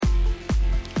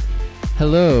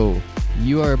Hello,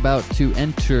 you are about to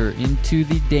enter into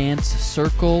the dance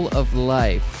circle of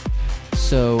life.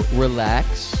 So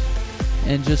relax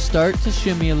and just start to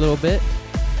shimmy a little bit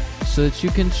so that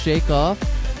you can shake off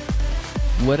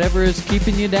whatever is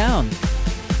keeping you down.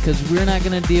 Because we're not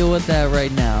going to deal with that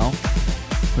right now.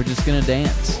 We're just going to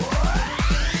dance.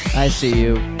 I see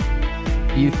you.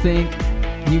 You think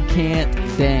you can't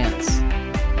dance.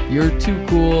 You're too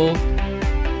cool.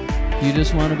 You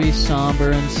just want to be somber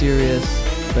and serious,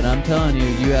 but I'm telling you,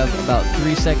 you have about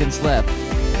 3 seconds left.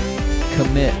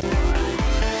 Commit.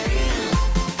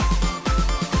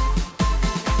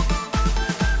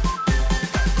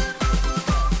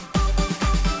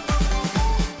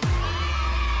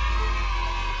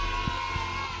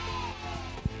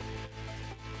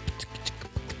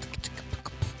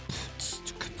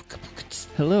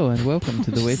 Hello and welcome to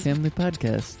the Way Family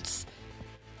Podcast.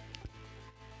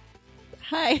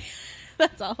 Hi.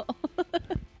 That's all.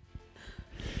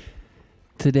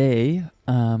 Today,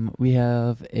 we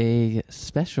have a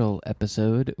special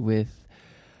episode with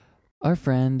our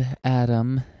friend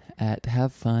Adam at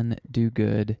Have Fun, Do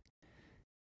Good.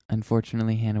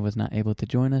 Unfortunately, Hannah was not able to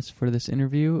join us for this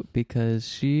interview because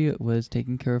she was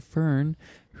taking care of Fern,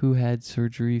 who had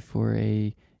surgery for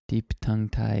a deep tongue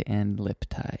tie and lip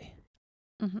tie.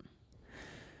 Mm-hmm.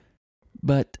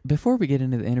 But before we get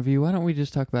into the interview, why don't we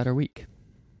just talk about our week?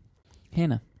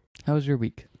 Hannah, how was your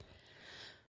week?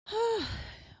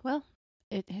 Well,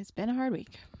 it has been a hard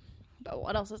week. But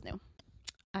what else is new?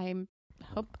 I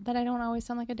hope that I don't always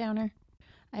sound like a downer.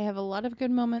 I have a lot of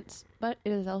good moments, but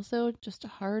it is also just a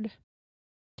hard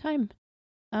time.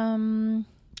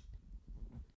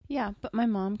 Yeah, but my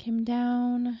mom came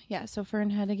down. Yeah, so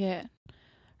Fern had to get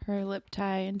her lip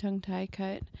tie and tongue tie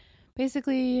cut.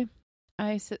 Basically,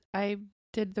 I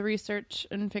did the research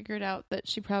and figured out that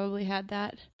she probably had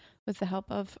that with the help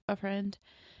of a friend,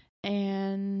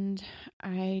 and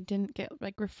I didn't get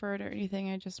referred or anything.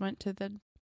 I just went to the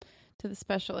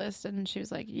specialist, and she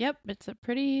was like, "Yep, it's a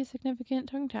pretty significant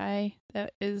tongue tie.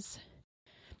 It's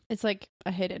like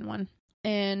a hidden one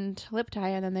and lip tie."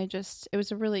 And then it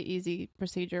was a really easy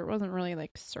procedure. It wasn't really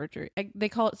like surgery. They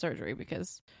call it surgery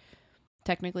because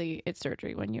technically it's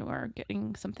surgery when you are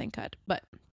getting something cut, but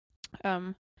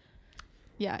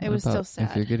yeah, it was still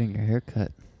sad. If you're getting your hair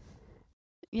cut.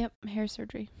 Yep, hair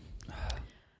surgery.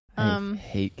 I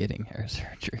hate getting hair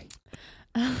surgery.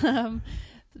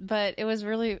 But it was a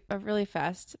really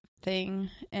fast thing,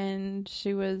 and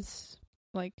she was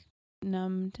like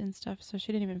numbed and stuff, so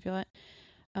she didn't even feel it.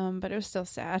 But it was still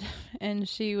sad, and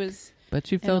she was.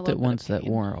 But you felt it once that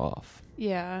wore off.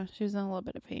 Yeah, she was in a little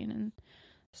bit of pain and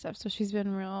stuff, so she's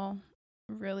been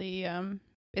really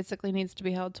basically needs to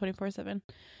be held 24/7.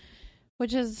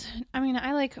 Which is, I mean,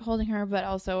 I like holding her, but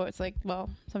also it's like,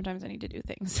 well, sometimes I need to do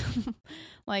things.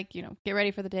 Like, get ready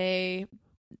for the day,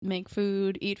 make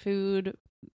food, eat food,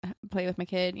 play with my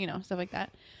kid, stuff like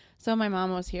that. So my mom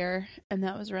was here, and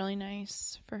that was really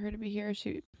nice for her to be here.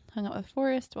 She hung out with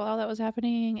Forrest while all that was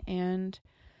happening, and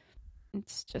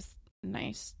it's just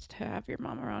nice to have your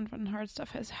mom around when hard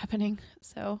stuff is happening.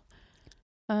 So,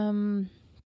 and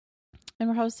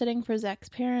we're house sitting for Zach's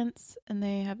parents, and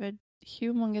they have a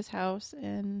humongous house,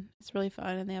 and it's really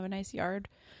fun, and they have a nice yard.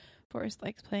 Forrest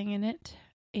likes playing in it,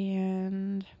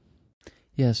 and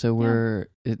yeah, so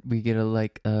we get a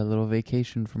little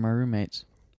vacation from our roommates.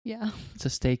 Yeah, it's a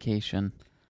staycation.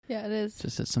 Yeah, it is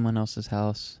just at someone else's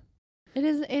house.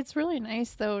 It's really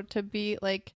nice though to be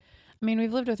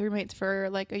we've lived with roommates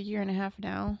for a year and a half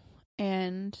now,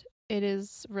 and it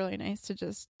is really nice to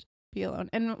just be alone.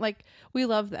 And we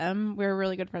love them, we're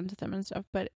really good friends with them and stuff,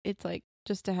 but it's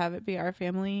just to have it be our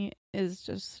family is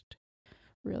just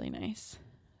really nice.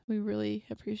 We really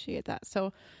appreciate that.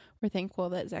 So we're thankful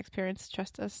that Zach's parents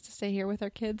trust us to stay here with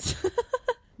our kids.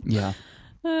 Yeah.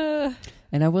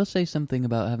 And I will say something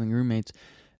about having roommates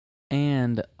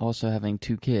and also having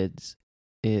 2 kids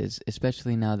is,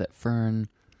 especially now that Fern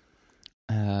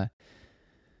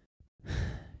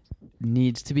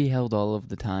needs to be held all of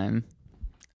the time,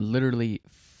 literally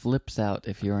flips out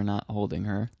if you are not holding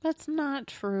her. That's not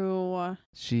true.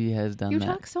 She has done that. You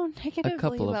talk so negatively a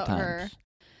couple about of times.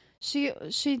 her.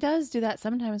 She does do that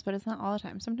sometimes, but it's not all the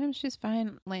time. Sometimes she's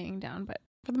fine laying down, but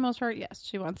for the most part, yes,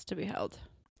 she wants to be held.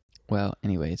 Well,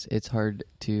 anyways, it's hard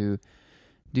to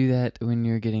do that when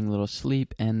you're getting little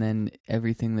sleep, and then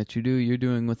everything that you do, you're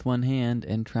doing with one hand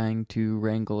and trying to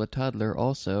wrangle a toddler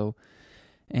also.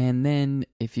 And then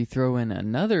if you throw in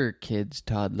another kid's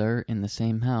toddler in the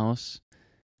same house,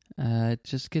 it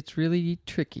just gets really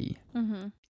tricky. Mm-hmm.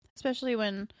 Especially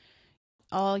when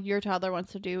all your toddler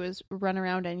wants to do is run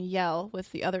around and yell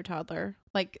with the other toddler.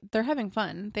 Like, they're having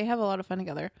fun. They have a lot of fun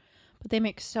together. but they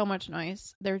make so much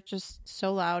noise. They're just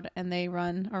so loud, and they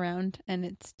run around, and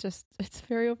it's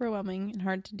very overwhelming and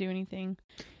hard to do anything.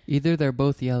 Either they're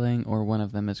both yelling or one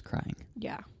of them is crying.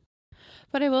 Yeah.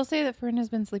 But I will say that Fern has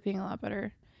been sleeping a lot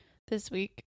better this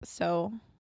week, so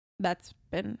that's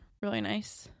been really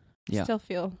nice. Yeah. Still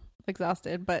feel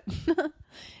exhausted, but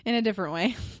in a different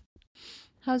way.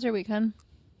 How's your week, hun?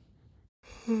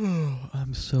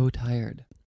 I'm so tired.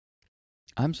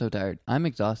 I'm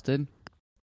exhausted.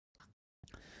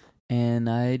 And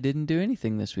I didn't do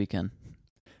anything this weekend.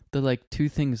 The two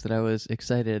things that I was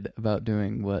excited about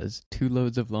doing was 2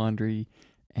 loads of laundry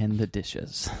and the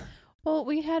dishes. Well,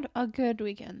 we had a good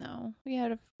weekend, though. We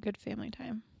had a good family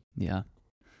time. Yeah.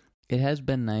 It has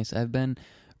been nice. I've been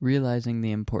realizing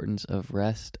the importance of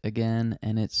rest again,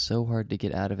 and it's so hard to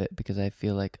get out of it because I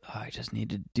feel like, I just need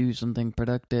to do something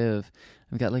productive.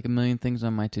 I've got a million things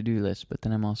on my to-do list, but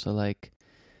then I'm also like,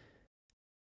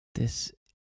 this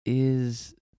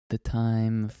is the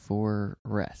time for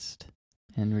rest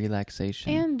and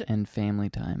relaxation and family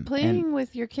time. Playing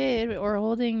with your kid or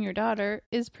holding your daughter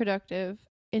is productive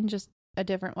in just a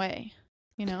different way,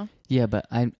 you know? Yeah, but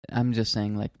I'm just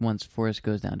saying, once Forrest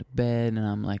goes down to bed and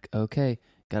I'm like, okay,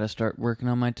 gotta start working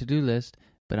on my to-do list,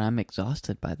 but I'm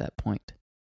exhausted by that point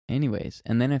anyways.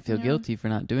 And then I feel guilty for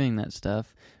not doing that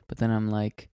stuff, but then I'm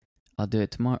like, I'll do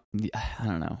it tomorrow. I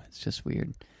don't know. It's just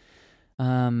weird.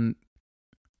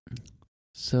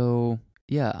 So,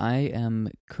 yeah, I am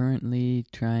currently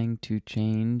trying to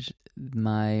change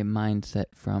my mindset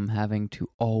from having to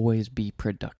always be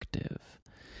productive,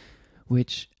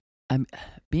 which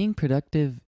being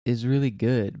productive is really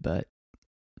good, but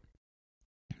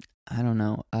I don't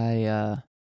know. I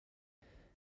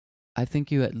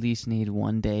think you at least need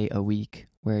 1 day a week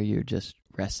where you're just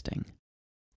resting.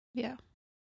 Yeah.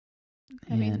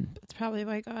 I mean, that's probably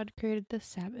why God created the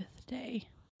Sabbath day.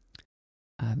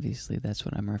 Obviously, that's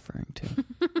what I'm referring to.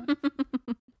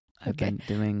 I've been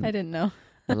doing I didn't know.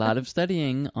 a lot of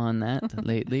studying on that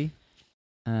lately.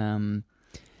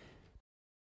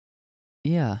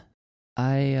 Yeah.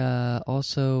 I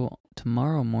also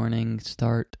tomorrow morning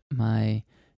start my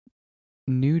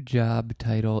new job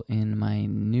title in my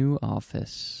new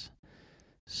office.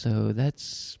 So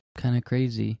that's kind of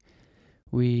crazy.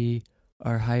 We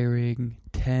are hiring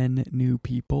 10 new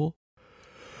people.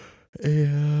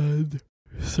 And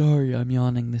sorry, I'm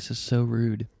yawning. This is so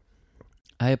rude.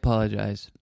 I apologize.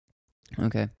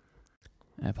 Okay.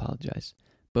 I apologize.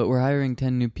 But we're hiring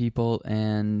 10 new people,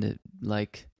 and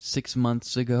 6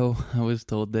 months ago, I was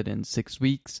told that in 6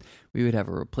 weeks, we would have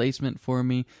a replacement for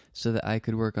me so that I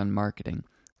could work on marketing.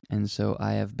 And so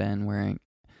I have been wearing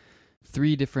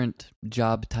 3 different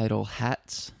job title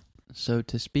hats, so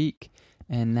to speak,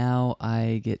 and now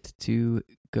I get to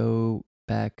go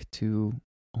back to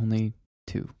only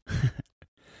 2.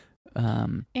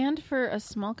 And for a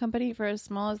small company, for as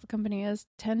small as the company is,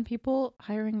 10 people,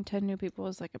 hiring 10 new people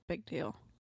is a big deal.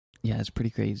 Yeah, it's pretty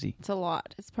crazy. It's a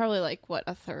lot. It's probably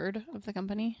a third of the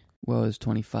company. Well, it was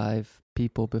 25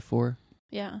 people before.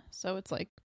 Yeah, so it's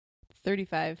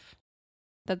 35.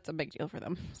 That's a big deal for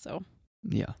them. So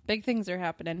yeah, big things are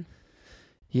happening.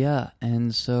 Yeah,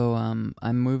 and so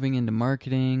I'm moving into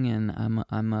marketing, and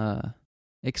I'm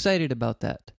excited about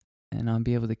that. And I'll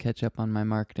be able to catch up on my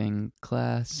marketing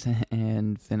class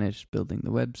and finish building the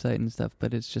website and stuff.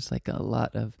 But it's just a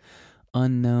lot of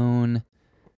unknown,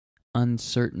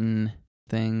 uncertain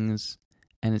things,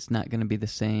 and it's not going to be the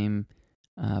same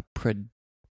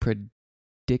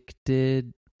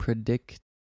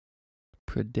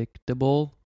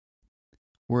predictable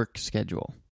work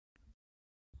schedule.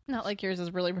 Not like yours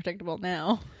is really predictable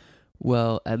now.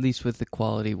 Well, at least with the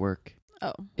quality work.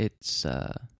 Oh. It's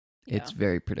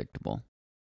very predictable.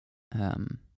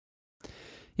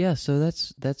 Yeah, so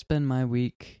that's been my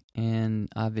week, and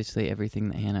obviously everything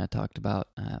that Hannah talked about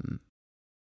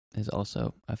is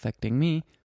also affecting me.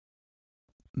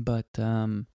 But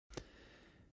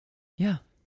yeah,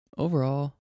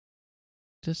 overall,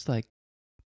 just I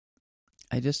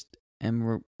just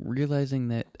am realizing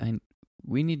that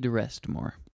we need to rest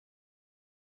more.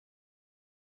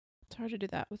 It's hard to do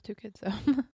that with 2 kids, though.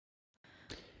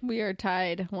 We are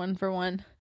tied 1 for 1.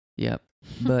 Yep,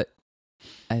 but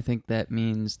I think that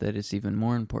means that it's even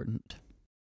more important.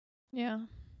 Yeah.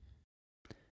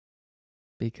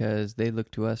 Because they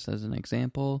look to us as an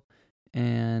example,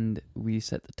 and we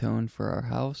set the tone for our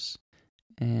house,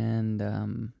 and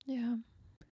yeah,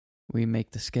 we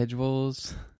make the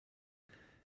schedules.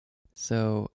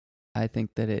 So I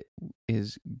think that it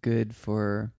is good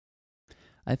for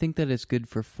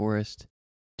Forrest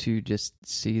to just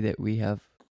see that we have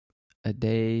a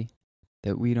day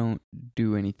that we don't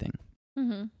do anything.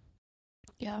 Mm-hmm.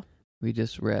 Yeah. We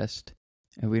just rest,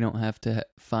 and we don't have to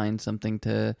find something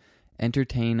to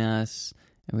entertain us,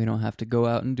 and we don't have to go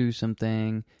out and do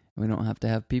something. We don't have to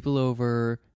have people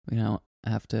over. We don't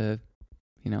have to,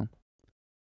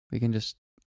 we can just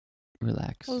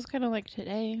relax. Well, it was kind of like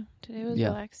today. Today was Yeah.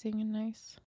 relaxing and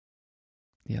nice.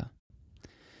 Yeah.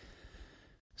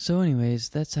 So anyways,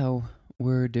 that's how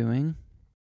we're doing.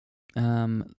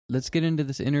 Let's get into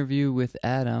this interview with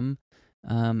Adam.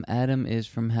 Adam is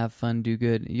from Have Fun, Do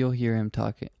Good. You'll hear him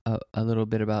talk a little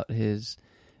bit about his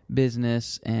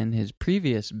business and his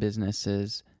previous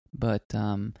businesses, but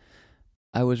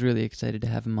I was really excited to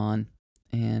have him on.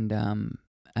 And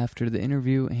after the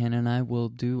interview, Hannah and I will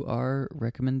do our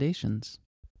recommendations.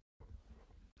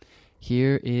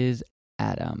 Here is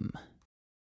Adam.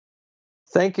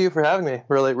 Thank you for having me.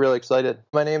 Really, really excited.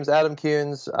 My name's Adam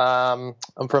Kuhns.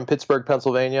 I'm from Pittsburgh,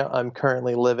 Pennsylvania. I'm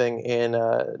currently living in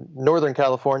Northern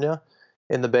California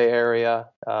in the Bay Area.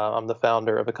 I'm the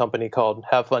founder of a company called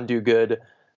Have Fun, Do Good.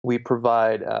 We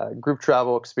provide group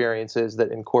travel experiences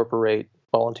that incorporate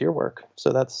volunteer work.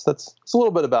 So that's a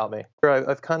little bit about me.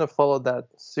 I've kind of followed that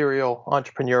serial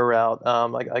entrepreneur route.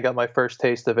 I got my first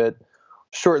taste of it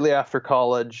shortly after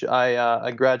college.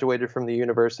 I graduated from the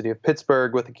University of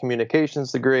Pittsburgh with a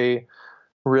communications degree.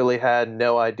 Really had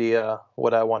no idea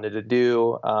what I wanted to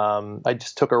do. I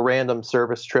just took a random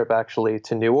service trip actually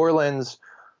to New Orleans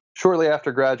shortly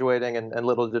after graduating, and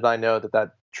little did I know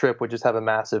that trip would just have a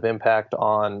massive impact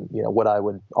on what I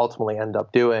would ultimately end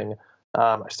up doing.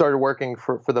 I started working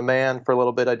for the man for a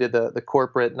little bit. I did the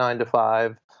corporate 9 to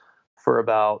 5 for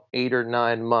about 8 or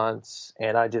 9 months,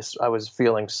 and I was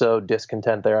feeling so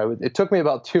discontent there. It took me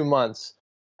about 2 months,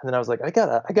 and then I was like, I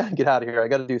gotta get out of here. I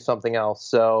gotta do something else.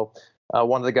 So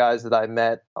one of the guys that I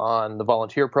met on the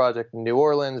volunteer project in New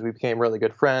Orleans, we became really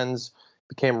good friends,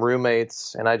 became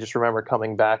roommates, and I just remember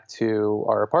coming back to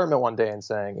our apartment one day and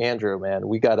saying, Andrew, man,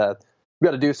 we gotta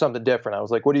do something different. I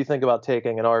was like, what do you think about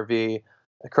taking an RV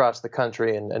across the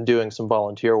country and doing some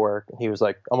volunteer work? And he was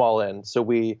like, I'm all in. So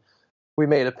we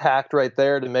made a pact right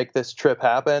there to make this trip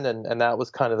happen, and that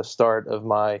was kind of the start of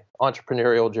my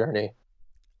entrepreneurial journey.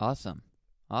 Awesome.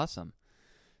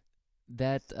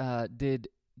 That did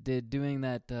doing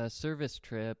that service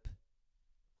trip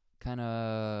kind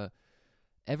of,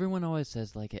 everyone always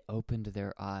says like it opened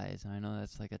their eyes, and I know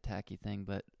that's like a tacky thing,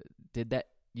 but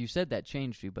you said that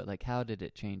changed you, but like how did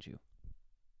it change you?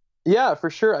 Yeah, for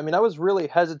sure. I mean, I was really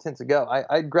hesitant to go.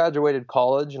 I graduated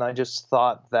college, and I just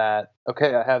thought that,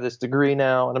 okay, I have this degree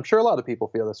now, and I'm sure a lot of people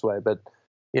feel this way, but,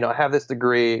 I have this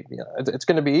degree, it's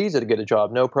going to be easy to get a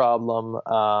job, no problem.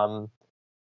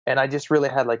 And I just really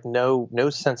had like no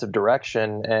sense of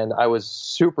direction, and I was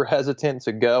super hesitant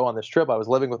to go on this trip. I was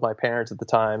living with my parents at the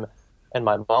time, and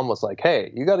my mom was like,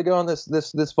 hey, you got to go on this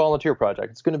volunteer project.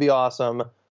 It's going to be awesome.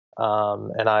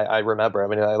 And I remember,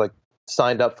 I like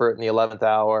signed up for it in the 11th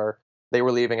hour. They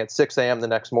were leaving at 6 a.m. the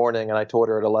next morning, and I told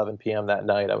her at 11 p.m. that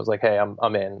night. I was like, hey,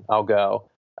 I'm in. I'll go.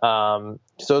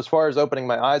 So as far as opening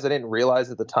my eyes, I didn't realize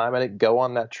at the time I didn't go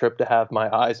on that trip to have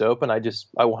my eyes open.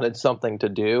 I wanted something to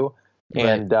do. Right.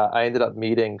 And I ended up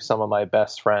meeting some of my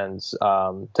best friends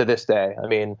to this day. I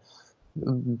mean,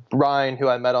 Ryan, who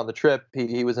I met on the trip,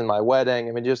 he was in my wedding.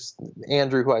 I mean, just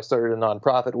Andrew, who I started a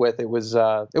nonprofit with. It was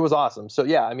awesome. So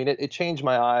yeah, I mean, it changed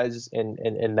my eyes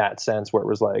in that sense, where it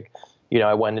was like,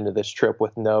 I went into this trip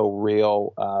with no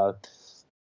real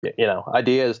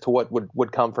idea as to what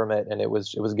would come from it, and it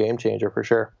was a game changer for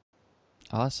sure.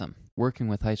 Awesome. Working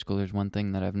with high schoolers, one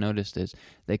thing that I've noticed is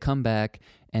they come back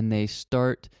and they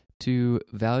start to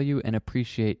value and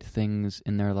appreciate things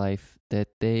in their life that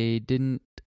they didn't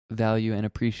value and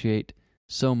appreciate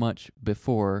so much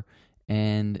before,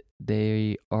 and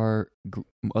they are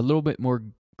a little bit more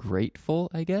grateful,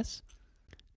 I guess.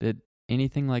 Did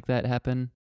anything like that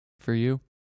happen for you?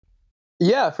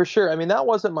 Yeah, for sure. I mean, that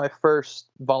wasn't my first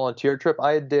volunteer trip.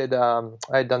 I had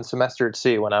done semester at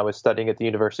sea when I was studying at the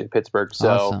University of Pittsburgh. So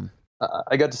Awesome.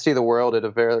 I got to see the world at a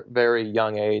very, very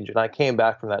young age, and I came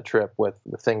back from that trip with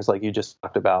things like you just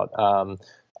talked about.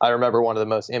 I remember one of the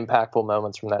most impactful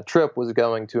moments from that trip was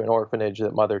going to an orphanage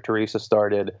that Mother Teresa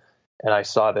started, and I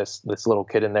saw this little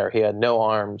kid in there. He had no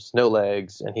arms, no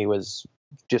legs, and he was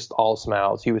just all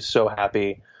smiles. He was so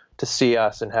happy to see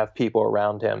us and have people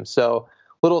around him. So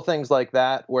little things like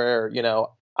that where,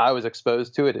 I was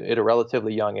exposed to it at a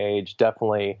relatively young age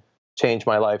definitely changed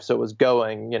my life. So it was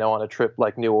going, on a trip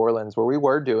like New Orleans where we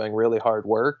were doing really hard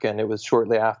work, and it was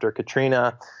shortly after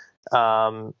Katrina.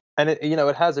 And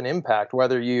it has an impact,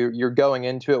 whether you're going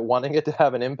into it wanting it to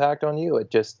have an impact on you.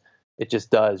 It just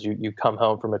does. You come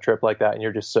home from a trip like that, and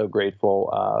you're just so grateful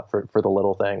for the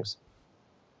little things.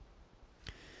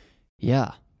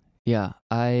 Yeah. Yeah,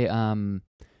 I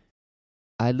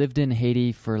lived in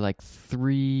Haiti for like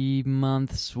 3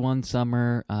 months one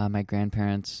summer. My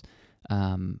grandparents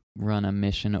run a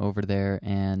mission over there,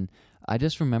 and I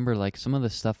just remember like some of the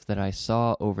stuff that I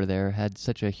saw over there had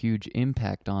such a huge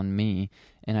impact on me,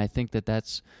 and I think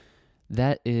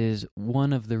that is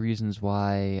one of the reasons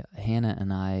why Hannah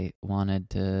and I wanted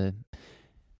to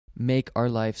make our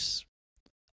lives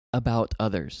about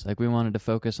others. Like we wanted to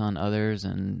focus on others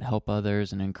and help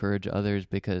others and encourage others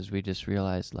because we just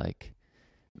realized like,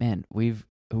 man,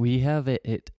 we have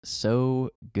it so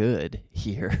good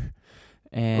here.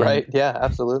 And Right? Yeah,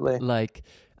 absolutely. like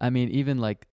I mean even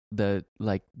the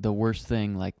worst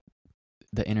thing, like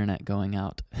the internet going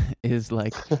out is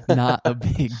like not a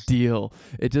big deal.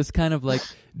 It just kind of like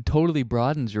totally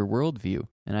broadens your worldview.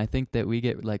 And I think that we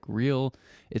get like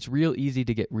it's real easy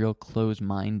to get real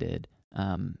close-minded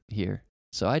here.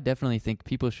 So I definitely think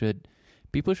people should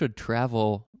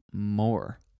travel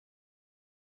more.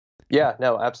 Yeah,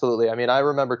 no, absolutely. I mean, I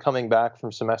remember coming back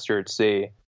from semester at sea,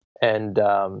 and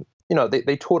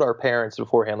they told our parents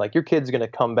beforehand, like, your kid's going to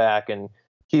come back and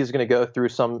he or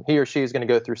she is going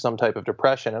to go through some type of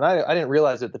depression. And I didn't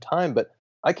realize it at the time, but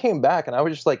I came back and I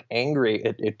was just like angry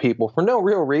at people for no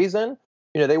real reason.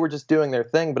 They were just doing their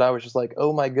thing, but I was just like,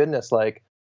 oh my goodness, like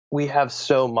we have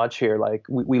so much here. Like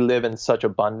we live in such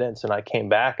abundance. And I came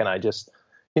back and I just,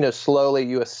 slowly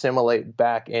you assimilate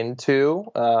back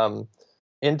into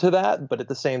that. But at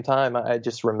the same time, I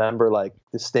just remember like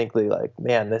distinctly like,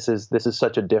 man, this is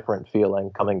such a different feeling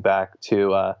coming back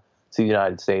to the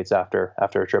United States after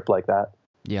a trip like that.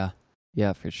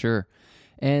 Yeah, for sure.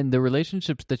 And the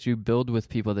relationships that you build with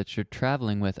people that you're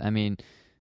traveling with, I mean,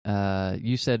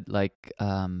 you said like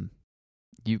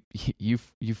you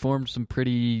formed some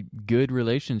pretty good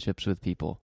relationships with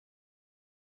people.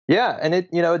 Yeah, and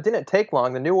it didn't take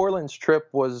long. The New Orleans trip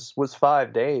was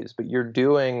 5 days, but you're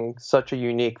doing such a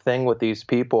unique thing with these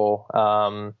people.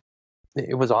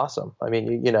 It was awesome. I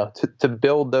mean, to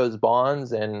build those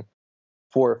bonds in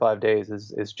 4 or 5 days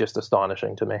is just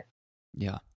astonishing to me.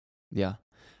 Yeah.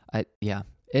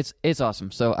 It's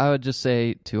awesome. So I would just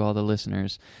say to all the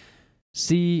listeners,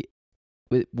 see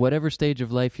whatever stage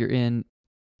of life you're in,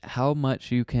 how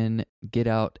much you can get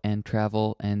out and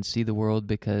travel and see the world,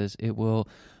 because it will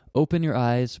open your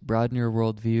eyes, broaden your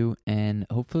worldview, and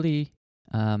hopefully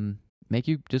make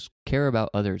you just care about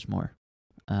others more.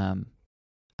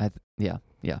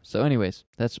 Yeah. So anyways,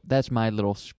 that's my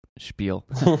little spiel.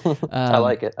 I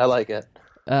like it.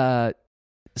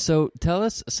 So tell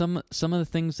us some of the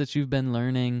things that you've been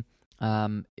learning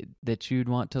that you'd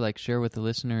want to like share with the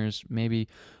listeners, maybe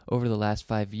over the last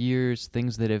 5 years,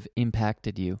 things that have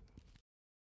impacted you.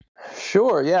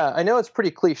 Sure. Yeah. I know it's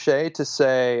pretty cliche to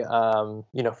say,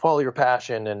 follow your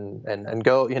passion and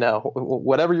go,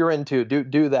 whatever you're into,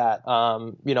 do that.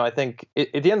 I think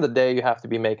at the end of the day, you have to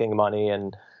be making money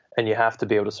and you have to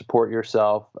be able to support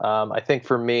yourself. I think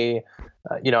for me,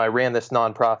 I ran this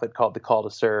nonprofit called The Call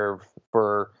to Serve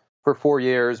for 4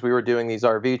 years. We were doing these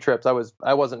RV trips.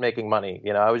 I wasn't making money,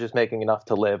 I was just making enough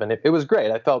to live. And it was great.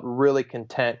 I felt really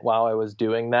content while I was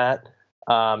doing that.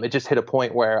 It just hit a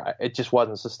point where it just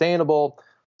wasn't sustainable.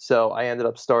 So I ended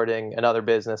up starting another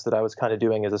business that I was kind of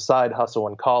doing as a side hustle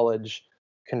in college,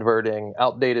 converting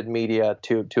outdated media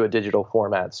to a digital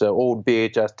format. So old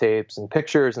VHS tapes and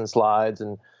pictures and slides,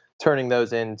 and turning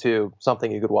those into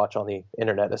something you could watch on the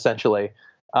internet, essentially.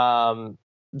 So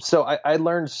I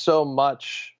learned so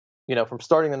much, from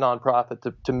starting the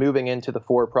nonprofit to moving into the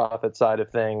for-profit side of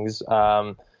things.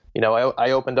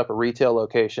 I opened up a retail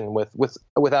location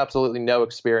with absolutely no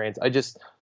experience. I just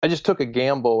took a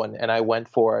gamble and I went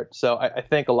for it. So I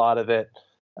think a lot of it,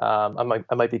 I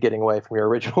might be getting away from your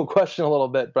original question a little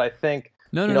bit, but I think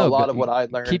no, a lot of what I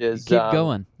learned keep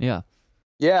going. Yeah.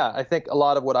 Yeah, I think a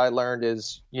lot of what I learned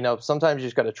is, sometimes you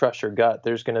just got to trust your gut.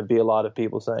 There's going to be a lot of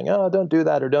people saying, oh, don't do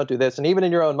that or don't do this. And even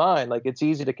in your own mind, like it's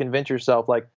easy to convince yourself,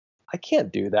 like, I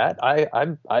can't do that.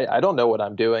 I don't know what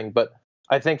I'm doing. But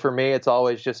I think for me, it's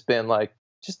always just been like,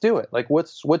 just do it. Like,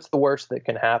 what's the worst that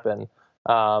can happen?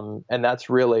 And that's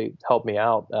really helped me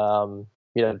out,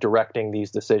 directing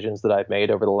these decisions that I've made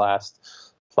over the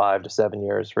last 5 to 7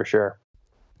 years, for sure.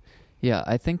 Yeah,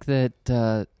 I think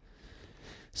that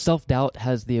self-doubt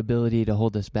has the ability to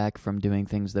hold us back from doing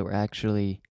things that we're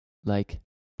actually like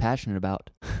passionate about.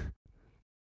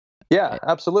 Yeah,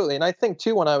 absolutely. And I think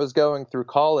too, when I was going through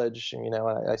college,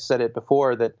 I said it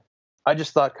before, that I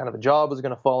just thought kind of a job was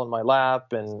going to fall in my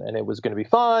lap and it was going to be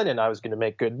fun and I was going to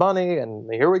make good money and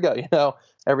here we go,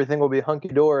 everything will be hunky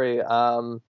dory.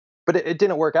 But it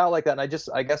didn't work out like that. And I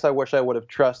guess I wish I would have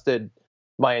trusted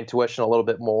my intuition a little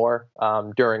bit more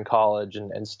during college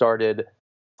and started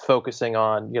focusing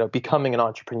on, becoming an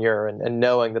entrepreneur and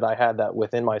knowing that I had that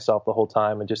within myself the whole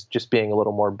time, and just being a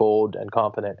little more bold and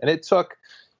confident. And it took,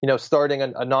 starting a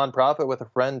nonprofit with a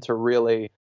friend to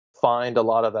really find a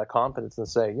lot of that confidence and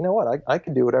say, you know what, I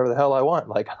can do whatever the hell I want.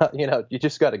 Like, you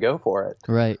just got to go for it.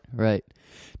 Right.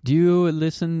 Do you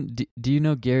listen? Do you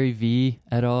know Gary V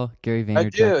at all? Gary Vaynerchuk? I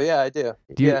do. Yeah, I do.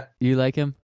 You like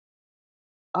him?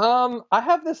 I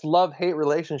have this love-hate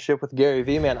relationship with Gary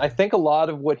Vee, man. I think a lot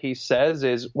of what he says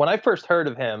is, when I first heard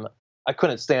of him, I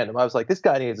couldn't stand him. I was like, this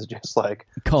guy needs to just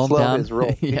calm slow down. his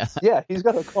roll. Yeah. He's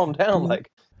got to calm down.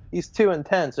 Like, he's too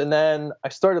intense. And then I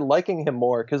started liking him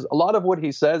more because a lot of what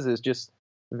he says is just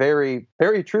very,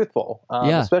 very truthful,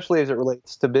 especially as it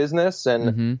relates to business.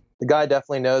 And the guy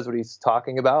definitely knows what he's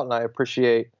talking about, and I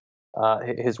appreciate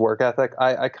his work ethic.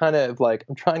 I kind of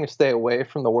I'm trying to stay away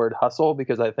from the word hustle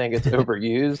because I think it's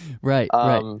overused. Right.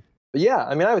 But yeah,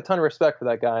 I mean, I have a ton of respect for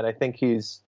that guy, and I think he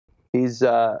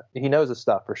knows his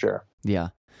stuff for sure. Yeah.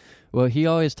 Well, he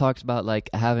always talks about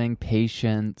having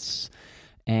patience,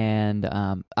 and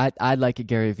I like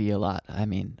Gary Vee a lot. I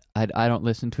mean, I don't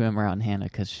listen to him around Hannah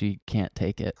because she can't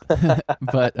take it,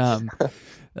 but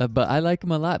I like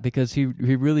him a lot because he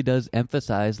really does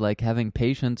emphasize having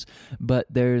patience, but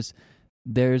there's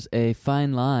a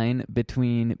fine line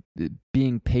between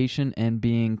being patient and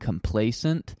being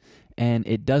complacent, and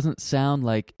it doesn't sound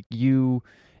like you.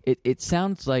 It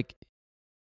sounds like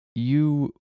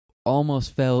you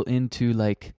almost fell into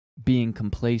being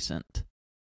complacent.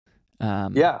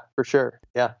 Yeah, for sure.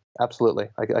 Yeah, absolutely.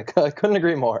 I couldn't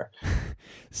agree more.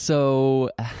 So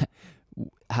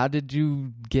how did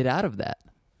you get out of that?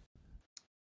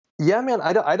 Yeah, man,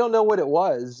 I don't know what it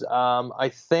was. I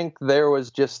think there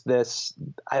was just this,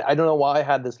 I don't know why I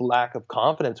had this lack of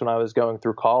confidence when I was going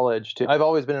through college. I've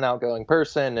always been an outgoing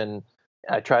person, and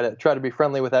I try to be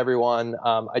friendly with everyone.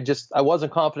 I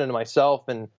wasn't confident in myself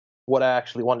and what I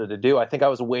actually wanted to do. I think I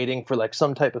was waiting for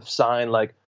some type of sign,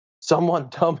 someone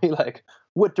tell me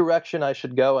what direction I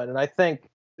should go in. And I think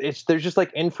there's just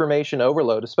information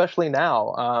overload, especially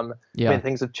now. I mean,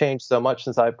 things have changed so much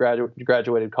since I've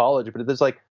graduated college, but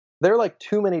there are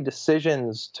too many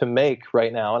decisions to make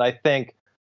right now. And I think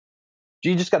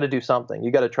you just got to do something.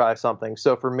 You got to try something.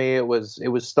 So for me, it was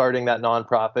starting that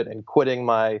nonprofit and quitting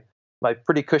my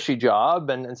pretty cushy job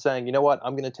and saying, you know what,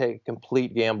 I'm going to take a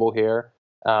complete gamble here.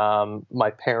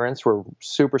 My parents were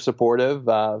super supportive,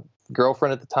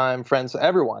 girlfriend at the time, friends,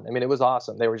 everyone. I mean, it was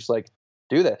awesome. They were just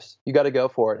do this, you got to go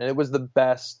for it. And it was the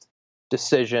best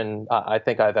decision I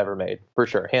think I've ever made, for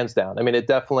sure. Hands down. I mean, it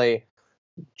definitely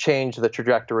changed the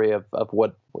trajectory of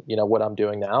what I'm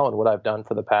doing now and what I've done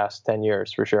for the past 10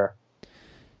 years, for sure.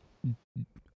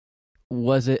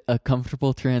 Was it a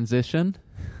comfortable transition?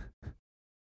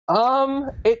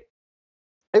 It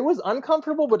was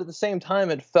uncomfortable, but at the same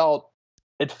time, it felt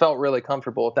really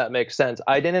comfortable, if that makes sense.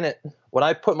 When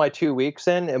I put my 2 weeks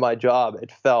in my job,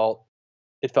 it felt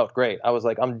great. I was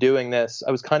I'm doing this.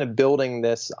 I was kind of building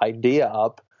this idea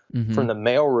up from the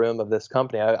mailroom of this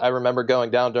company. I remember going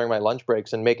down during my lunch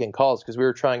breaks and making calls because we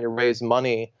were trying to raise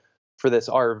money for this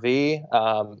RV.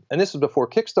 And this was before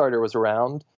Kickstarter was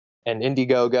around and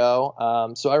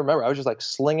Indiegogo. So I remember I was just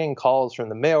slinging calls from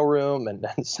the mailroom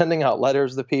and sending out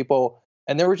letters to people.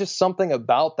 And there was just something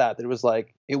about that it was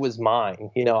it was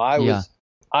mine.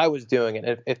 I was doing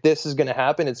it. If this is going to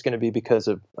happen, it's going to be because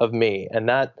of me. And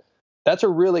that's a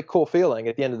really cool feeling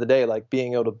at the end of the day,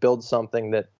 being able to build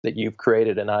something that you've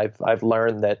created. And I've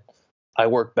learned that I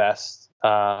work best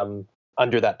under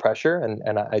that pressure,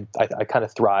 and I kind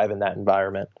of thrive in that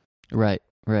environment. Right.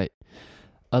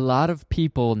 A lot of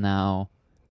people now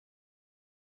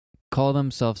call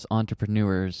themselves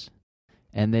entrepreneurs,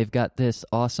 and they've got this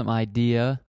awesome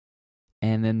idea,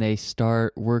 and then they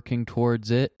start working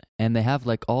towards it, and they have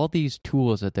all these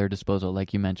tools at their disposal,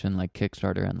 like you mentioned,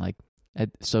 Kickstarter and at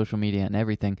social media and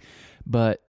everything,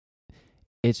 but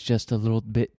it's just a little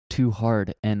bit too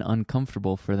hard and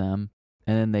uncomfortable for them,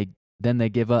 and then they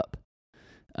give up.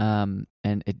 And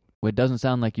it doesn't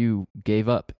sound like you gave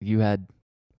up. You had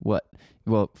what?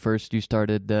 Well, first you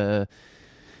started the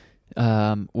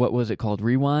what was it called?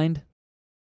 Rewind?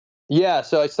 Yeah,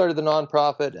 so I started the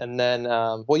nonprofit, and then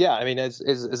I mean, as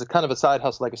a kind of a side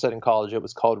hustle, like I said in college, it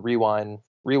was called Rewind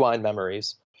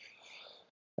Memories.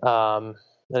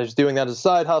 I was doing that as a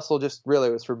side hustle, just really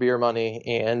it was for beer money.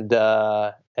 And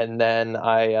then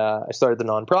I started the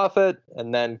nonprofit.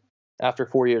 And then after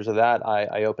 4 years of that,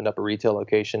 I opened up a retail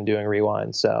location doing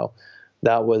Rewind. So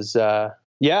that was, I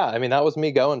mean, that was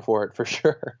me going for it, for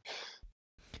sure.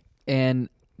 And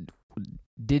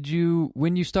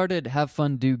when you started Have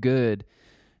Fun, Do Good,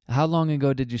 how long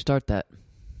ago did you start that?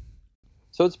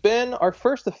 So it's been, our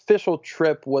first official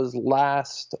trip was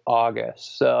last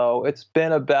August. So it's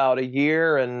been about a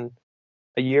year and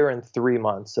 3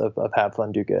 months of Have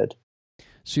Fun Do Good.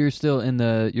 So you're still in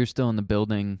the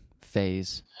building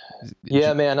phase.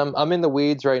 Yeah, man, I'm in the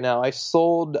weeds right now. I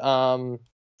sold Rewind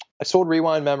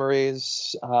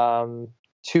Memories 2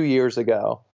 years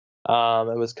ago. I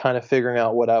was kind of figuring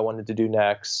out what I wanted to do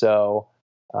next. So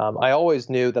I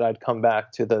always knew that I'd come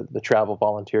back to the travel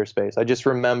volunteer space. I just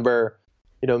remember,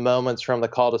 moments from the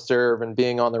call to serve and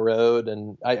being on the road,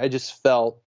 and I just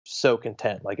felt so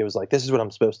content. Like, it was like, this is what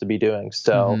I'm supposed to be doing.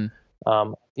 So,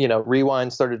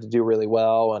 Rewind started to do really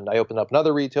well, and I opened up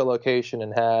another retail location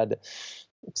and had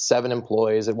 7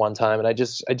 employees at one time. And I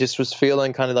just was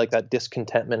feeling kind of like that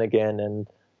discontentment again. And,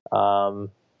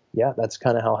 that's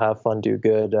kind of how Have Fun Do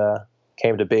Good,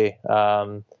 came to be.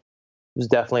 It was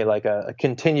definitely like a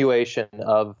continuation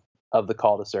of the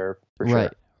call to serve, for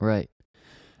sure. Right.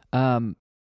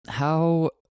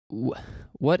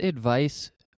 What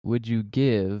advice would you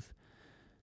give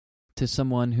to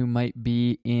someone who might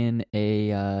be in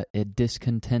a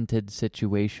discontented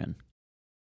situation?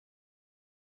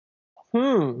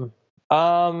 I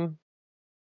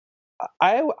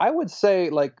would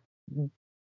say, like,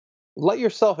 let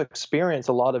yourself experience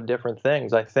a lot of different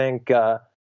things. I think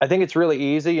it's really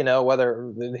easy,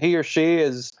 whether he or she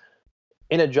is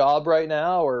in a job right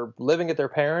now or living at their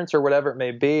parents or whatever it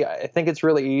may be. I think it's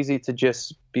really easy to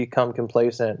just become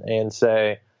complacent and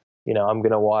say, I'm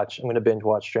going to binge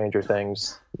watch Stranger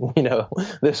Things,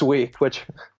 this week, which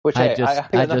I got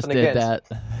just nothing did against.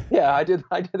 that. Yeah, I did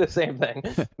the same thing.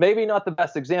 Maybe not the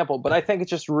best example, but I think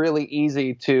it's just really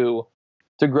easy to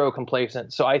grow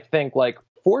complacent. So I think, like,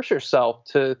 force yourself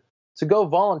to go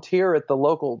volunteer at the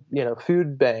local,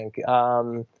 food bank.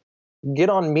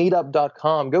 Get on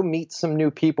meetup.com, go meet some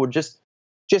new people, just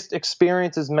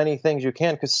experience as many things you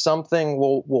can, because something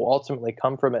will ultimately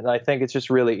come from it. And I think it's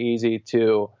just really easy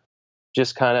to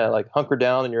just kind of like hunker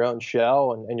down in your own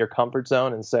shell and your comfort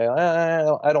zone and say,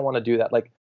 I don't want to do that. Like,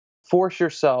 force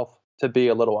yourself to be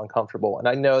a little uncomfortable. And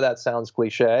I know that sounds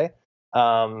cliche,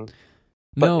 but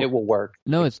it will work.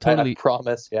 No, it's totally, I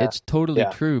promise. Yeah. It's totally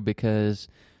true, because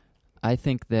I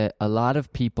think that a lot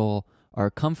of people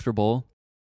are comfortable,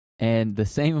 and the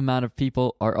same amount of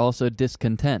people are also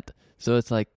discontent. So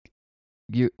it's like,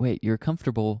 you're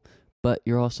comfortable, but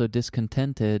you're also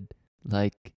discontented,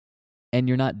 like, and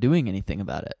you're not doing anything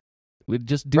about it.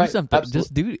 Just do something. Absolutely.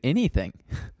 Just do anything.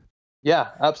 Yeah,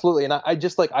 absolutely. And I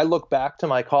just, like, I look back to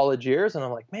my college years and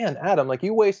I'm like, man, Adam, like,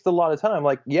 you wasted a lot of time.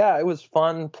 Like, yeah, it was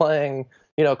fun playing,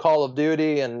 Call of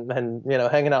Duty and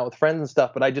hanging out with friends and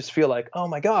stuff. But I just feel like, oh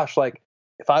my gosh, like,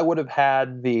 if I would have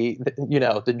had the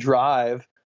drive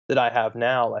that I have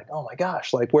now, like, oh my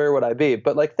gosh, like, where would I be?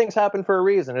 But, like, things happen for a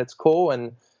reason. It's cool.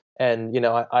 And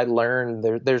I learned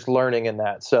there's learning in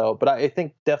that. So, but I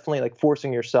think definitely, like,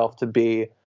 forcing yourself to be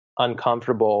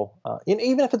uncomfortable,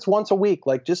 even if it's once a week,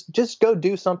 like, just go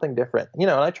do something different,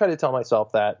 and I try to tell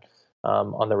myself that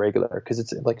on the regular, because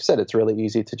it's, like I said, it's really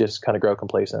easy to just kind of grow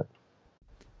complacent.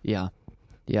 Yeah.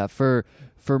 For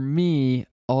me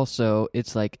also,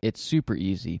 it's like, it's super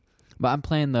easy, but I'm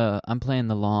playing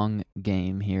the long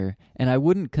game here, and I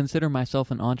wouldn't consider myself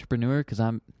an entrepreneur, because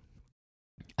I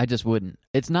just wouldn't.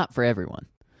 It's not for everyone.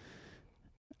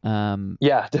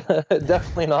 Yeah,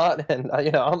 definitely not. And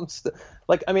I'm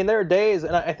there are days,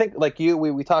 and I think, like you,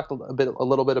 we talked a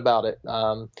little bit about it.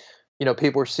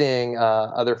 People are seeing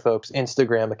other folks'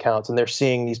 Instagram accounts, and they're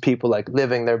seeing these people, like,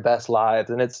 living their best lives,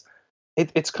 and it's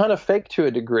kind of fake to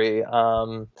a degree.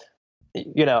 I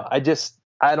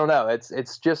don't know.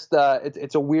 It's just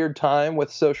it's a weird time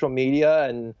with social media,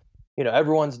 and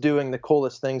everyone's doing the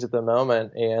coolest things at the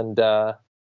moment, and I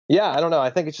don't know. I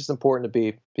think it's just important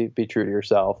to be true to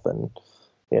yourself, and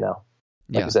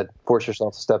like I said, force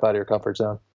yourself to step out of your comfort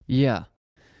zone. Yeah.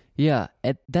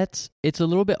 It's a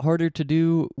little bit harder to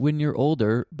do when you're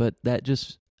older, but that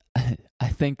just, I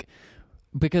think,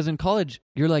 because in college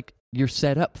you're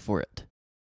set up for it.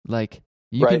 Like,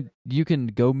 you can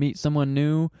go meet someone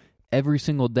new every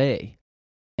single day,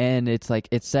 and it's like,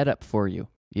 it's set up for you.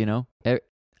 I don't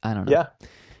know. Yeah.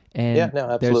 And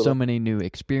no, there's so many new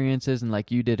experiences, and like,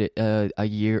 you did it a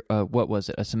year, what was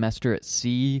it, a semester at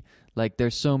sea? Like,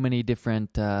 there's so many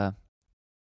different, I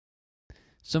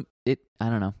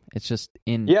don't know. It's just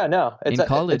in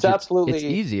college, it's absolutely, it's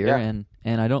easier, and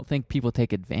I don't think people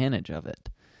take advantage of it.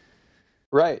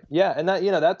 Right. Yeah. And that,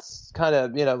 that's kind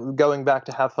of, going back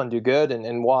to Have Fun Do Good,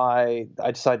 and why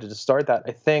I decided to start that.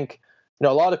 I think,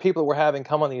 a lot of people that we're having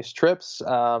come on these trips,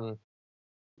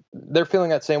 they're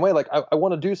feeling that same way. Like, I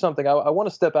want to do something. I want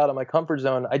to step out of my comfort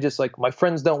zone. I just, like, my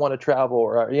friends don't want to travel,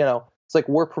 or, it's like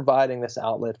we're providing this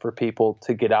outlet for people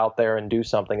to get out there and do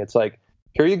something. It's like,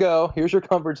 here you go, here's your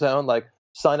comfort zone, like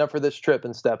sign up for this trip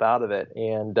and step out of it.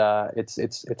 And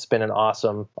it's been an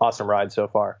awesome ride so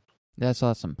far. That's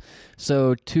awesome.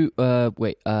 So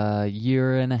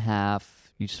year and a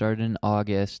half, you started in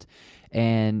August,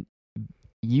 and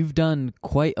you've done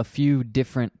quite a few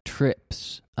different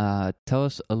trips. Tell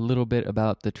us a little bit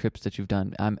about the trips that you've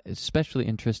done. I'm especially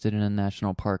interested in a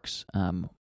national parks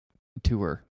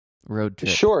road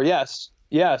trip. Sure, yes.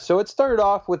 Yeah, so it started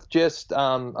off with just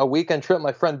a weekend trip.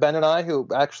 My friend Ben and I, who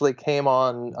actually came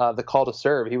on the Call to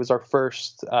Serve, he was our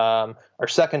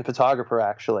second photographer,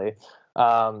 actually.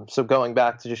 So going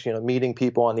back to just, meeting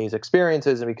people on these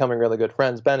experiences and becoming really good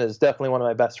friends. Ben is definitely one of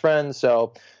my best friends.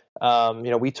 So,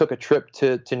 we took a trip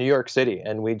to New York City,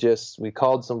 and we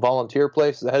called some volunteer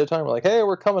places ahead of time. We're like, hey,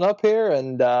 we're coming up here.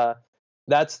 And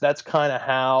that's kind of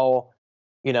how,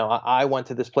 I went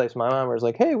to this place. My mom was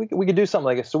like, hey, we could do something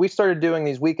like this. So we started doing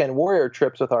these weekend warrior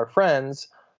trips with our friends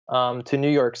to New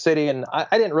York City. And I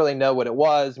didn't really know what it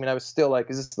was. I mean, I was still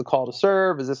like, is this the Call to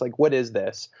Serve? Is this like, what is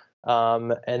this?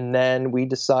 And then we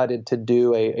decided to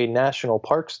do a national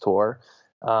parks tour.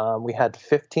 We had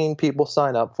 15 people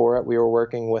sign up for it. We were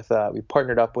working with, we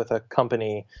partnered up with a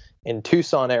company in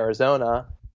Tucson, Arizona.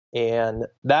 And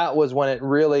that was when it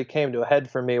really came to a head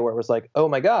for me, where it was like, oh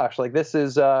my gosh, like this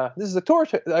is a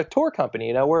tour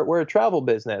company, we're a travel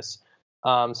business.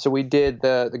 So we did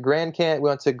the Grand Canyon, we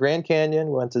went to Grand Canyon,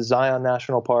 we went to Zion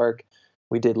National Park,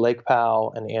 we did Lake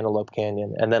Powell and Antelope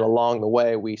Canyon. And then along the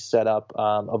way, we set up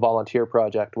a volunteer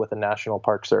project with the National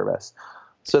Park Service.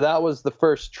 So that was the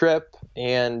first trip.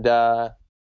 And yeah,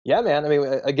 man, I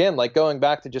mean, again, like going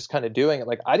back to just kind of doing it,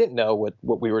 like I didn't know what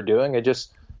we were doing.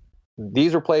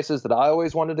 These are places that I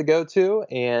always wanted to go to.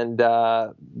 And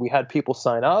we had people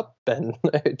sign up, and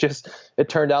it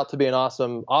turned out to be an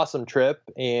awesome trip.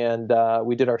 And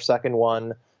we did our second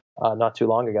one not too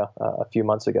long ago, a few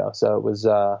months ago. So it was,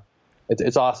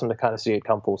 it's awesome to kind of see it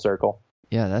come full circle.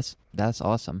 Yeah, that's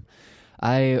awesome.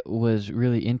 I was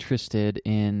really interested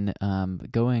in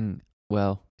going.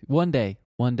 Well, one day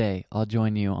I'll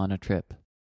join you on a trip.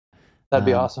 That'd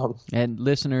be awesome. And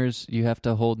listeners, you have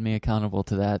to hold me accountable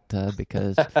to that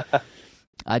because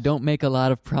I don't make a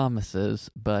lot of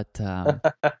promises. But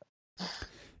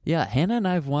yeah, Hannah and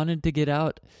I've wanted to get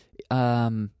out,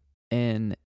 and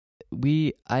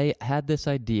I had this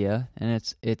idea,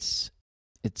 and it's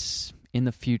in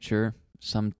the future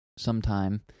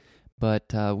sometime.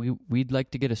 But we'd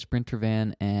like to get a Sprinter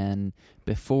van, and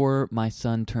before my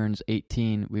son turns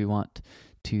 18, we want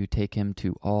to take him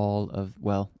to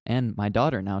and my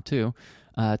daughter now too,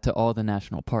 to all the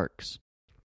national parks.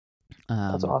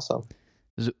 That's awesome.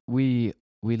 We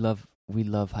love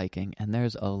hiking, and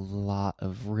there's a lot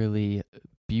of really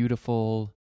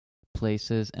beautiful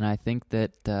places, and I think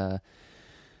that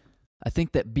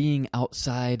being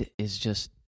outside is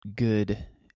just good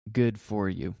for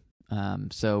you.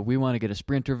 So we want to get a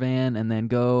Sprinter van and then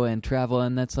go and travel,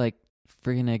 and that's like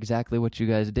freaking exactly what you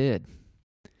guys did.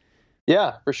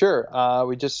 Yeah, for sure.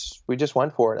 We just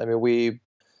went for it. I mean,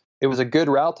 it was a good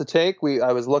route to take.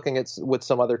 I was looking at what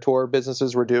some other tour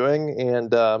businesses were doing, and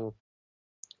the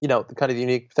kind of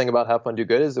unique thing about Have Fun Do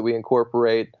Good is that we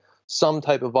incorporate some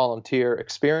type of volunteer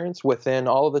experience within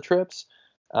all of the trips,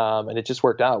 and it just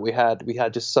worked out. We had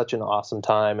just such an awesome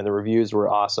time, and the reviews were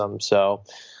awesome. So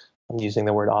I'm using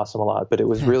the word awesome a lot, but it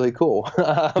was really cool.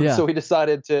 Yeah. So we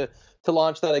decided to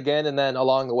launch that again, and then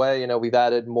along the way, we've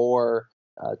added more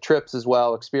trips as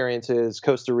well, experiences.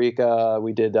 Costa Rica,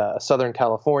 we did a Southern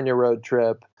California road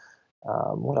trip.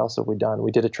 What else have we done?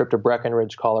 We did a trip to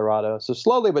Breckenridge, Colorado. So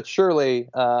slowly but surely,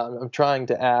 I'm trying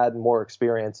to add more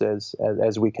experiences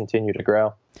as we continue to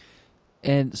grow.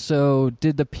 And so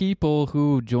did the people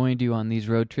who joined you on these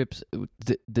road trips,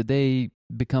 did they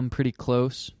become pretty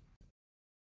close?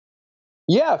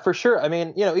 Yeah, for sure. I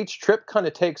mean, each trip kind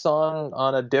of takes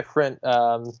on a different,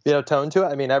 tone to it.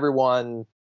 I mean, everyone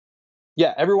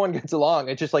gets along.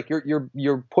 It's just like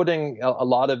you're putting a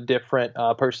lot of different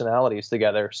personalities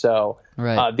together. So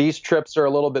right. These trips are a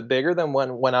little bit bigger than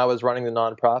when I was running the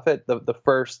nonprofit. The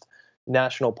first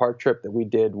national park trip that we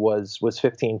did was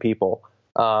 15 people.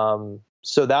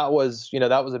 So that was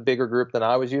a bigger group than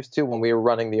I was used to. When we were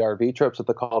running the RV trips with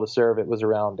the Call to Serve, it was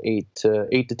around 8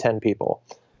 to 10 people.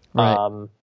 Right.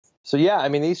 So yeah, I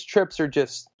mean, these trips are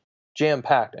just jam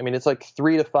packed. I mean, it's like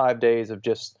 3 to 5 days of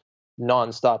just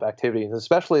nonstop activities,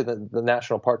 especially the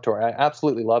National Park Tour. I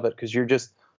absolutely love it because you're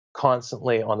just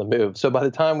constantly on the move. So by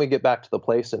the time we get back to the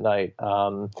place at night,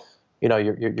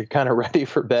 you're kind of ready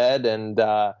for bed, and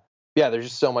there's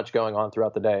just so much going on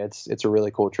throughout the day. It's a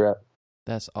really cool trip.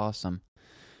 That's awesome.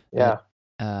 Yeah.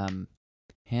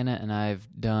 Hannah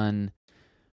and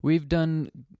we've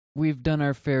done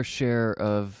our fair share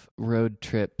of road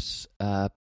trips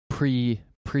pre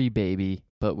baby,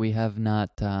 but we have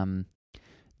not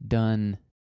done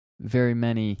very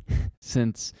many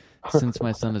since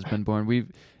my son has been born.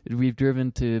 We've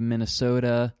driven to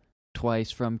Minnesota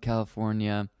twice from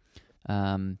California,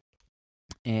 and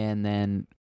then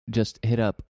just hit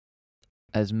up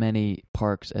as many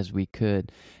parks as we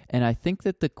could. And I think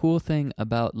that the cool thing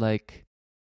about, like,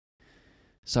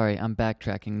 sorry, I'm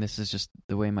backtracking. This is just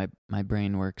the way my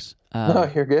brain works.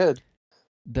 No, you're good.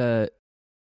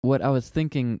 What I was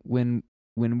thinking when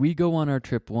we go on our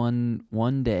trip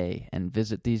one day and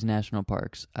visit these national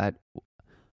parks,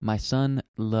 my son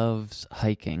loves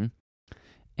hiking,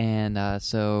 and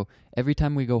so every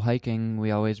time we go hiking,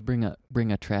 we always bring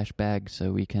a trash bag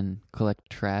so we can collect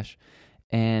trash.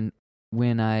 And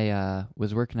when I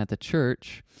was working at the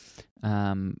church,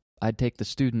 I'd take the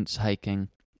students hiking,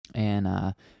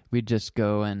 and we'd just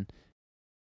go and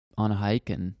on a hike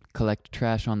and collect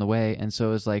trash on the way. And so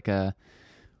it was like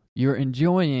you're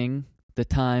enjoying the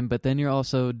time, but then you're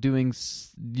also doing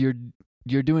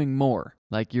you're doing more.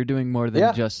 Like, you're doing more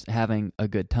than just having a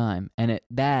good time, and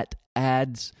that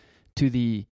adds to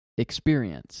the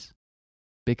experience,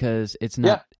 because it's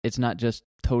not just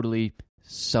totally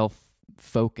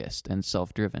self-focused and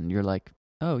self-driven. You're like,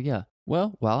 oh yeah,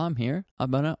 well, while I'm here,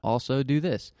 I'm gonna also do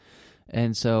this.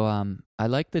 And so I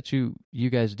like that you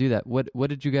guys do that. What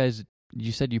did you guys?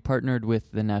 You said you partnered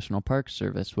with the National Park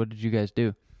Service. What did you guys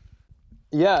do?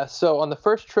 Yeah, so on the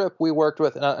first trip we worked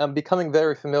with, and I'm becoming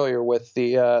very familiar with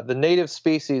the native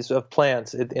species of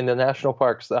plants in the national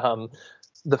parks.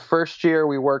 The first year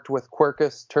we worked with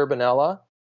Quercus turbinella,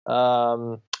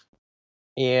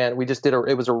 and we just did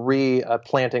it was a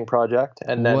replanting project.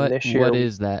 And then this year, what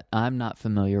is that? I'm not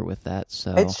familiar with that.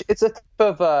 So it's a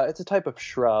type of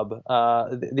shrub.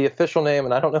 The official name,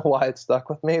 and I don't know why it stuck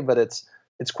with me, but it's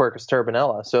Quercus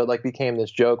turbinella. So it like became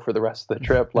this joke for the rest of the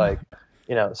trip, like.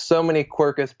 So many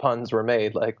Quercus puns were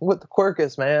made, like, what the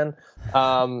Quercus, man?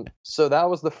 So that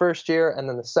was the first year. And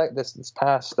then this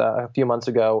past a few months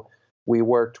ago, we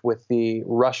worked with the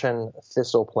Russian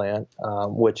thistle plant,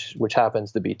 which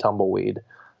happens to be tumbleweed.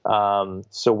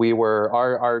 So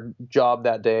our job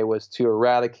that day was to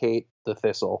eradicate the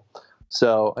thistle.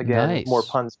 So again, nice. more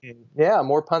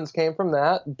puns came from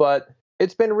that, but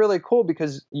it's been really cool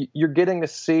because you're getting to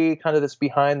see kind of this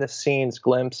behind the scenes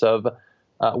glimpse of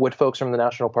what folks from the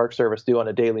National Park Service do on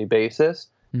a daily basis,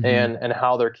 mm-hmm. and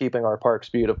how they're keeping our parks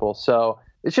beautiful. So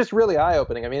it's just really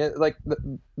eye-opening. I mean, like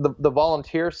the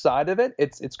volunteer side of it,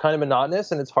 it's kind of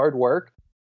monotonous and it's hard work,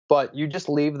 but you just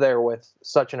leave there with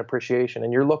such an appreciation,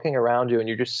 and you're looking around you and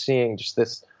you're just seeing just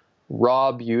this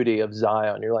raw beauty of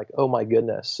Zion. You're like, oh my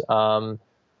goodness. And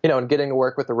getting to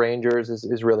work with the rangers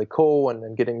is really cool,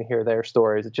 and getting to hear their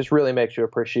stories. It just really makes you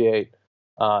appreciate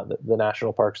the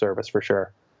National Park Service for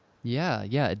sure. Yeah,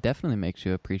 it definitely makes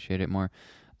you appreciate it more.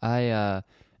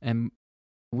 And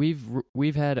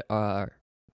we've had our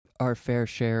fair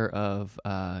share of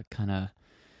kind of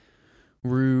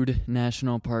rude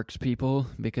national parks people,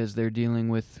 because they're dealing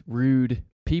with rude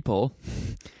people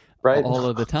right all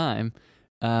of the time.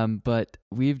 But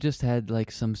we've just had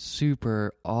like some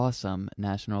super awesome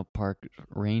national park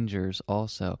rangers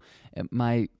also.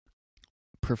 My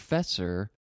professor,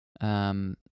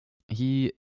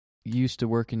 he used to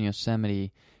work in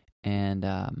Yosemite,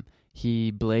 and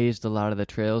he blazed a lot of the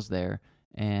trails there,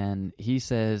 and he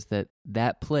says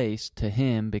that place, to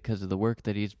him, because of the work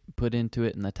that he's put into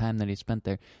it and the time that he spent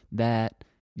there, that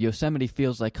Yosemite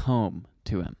feels like home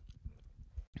to him.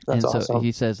 That's and so awesome.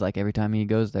 He says, like, every time he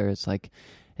goes there, it's like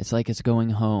it's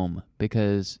going home,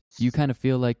 because you kind of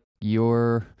feel like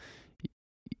you're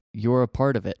a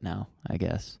part of it now, I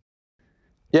guess.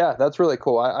 Yeah, that's really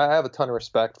cool. I have a ton of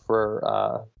respect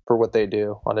for what they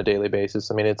do on a daily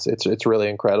basis. I mean, it's really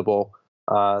incredible,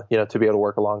 to be able to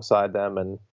work alongside them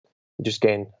and just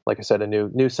gain, like I said, a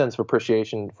new sense of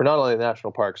appreciation for not only the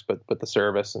national parks but the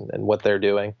service and what they're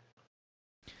doing.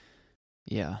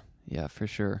 Yeah, for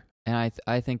sure. And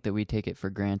I think that we take it for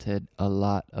granted a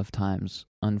lot of times,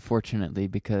 unfortunately,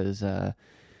 because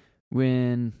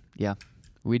we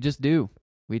just do.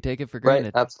 We take it for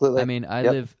granted. Right, absolutely. I mean,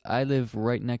 I live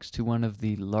right next to one of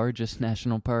the largest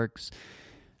national parks,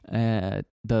 the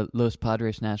Los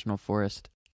Padres National Forest.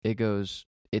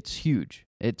 It's huge.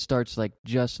 It starts like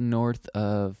just north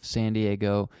of San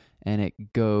Diego, and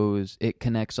it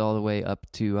connects all the way up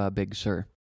to Big Sur.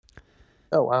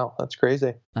 Oh wow, that's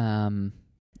crazy.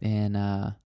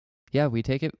 We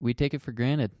take it for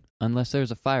granted unless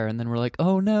there's a fire, and then we're like,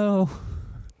 oh no.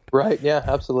 Right. Yeah.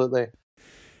 Absolutely.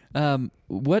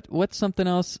 What's something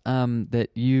else that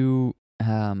you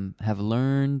have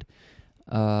learned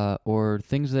or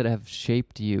things that have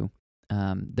shaped you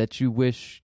that you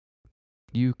wish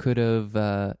you could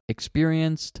have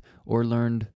experienced or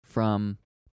learned from,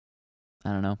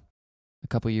 I don't know, a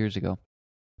couple years ago?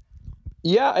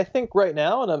 Yeah, I think right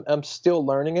now, and I'm still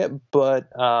learning it, but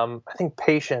I think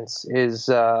patience is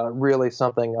really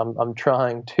something I'm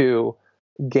trying to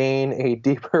gain a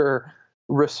deeper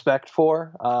respect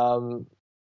for.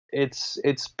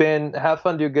 It's been have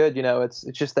fun, do good. It's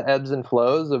just the ebbs and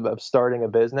flows of starting a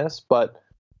business, but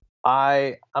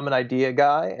I'm an idea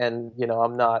guy, and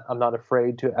I'm not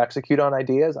afraid to execute on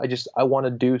ideas. I want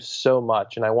to do so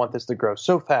much, and I want this to grow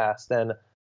so fast. And I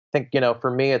think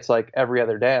for me, it's like every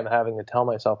other day I'm having to tell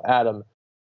myself, Adam,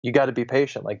 you got to be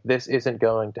patient. Like this isn't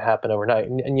going to happen overnight.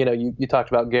 And you talked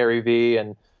about Gary Vee,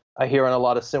 and I hear on a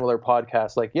lot of similar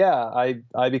podcasts, like, yeah,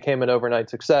 I became an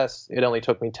overnight success. It only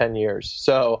took me 10 years.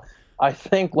 So I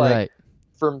think like. Right.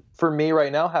 For me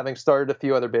right now, having started a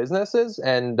few other businesses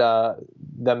and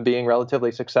them being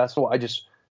relatively successful,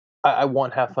 I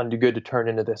want Have Fun Do Good to turn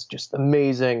into this just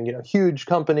amazing, huge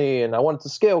company, and I want it to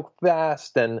scale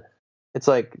fast. And it's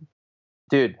like,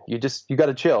 dude, you got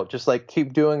to chill. Just like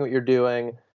keep doing what you're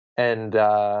doing, and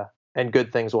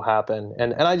good things will happen.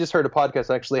 And I just heard a podcast.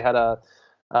 I actually had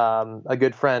a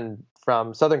good friend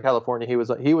from Southern California. He was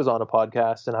on a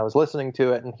podcast, and I was listening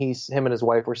to it, and him and his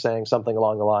wife were saying something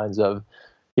along the lines of,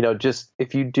 just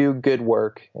if you do good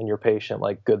work and you're patient,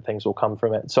 like good things will come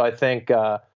from it. So I think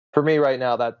for me right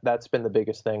now, that's been the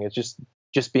biggest thing. It's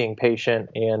just being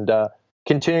patient and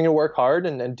continuing to work hard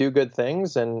and do good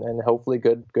things, and hopefully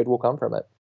good will come from it.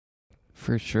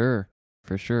 For sure.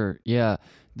 Yeah.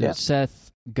 Yeah.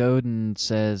 Seth Godin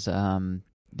says,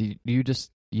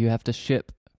 you have to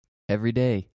ship every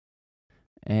day,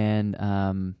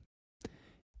 and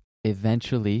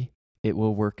eventually it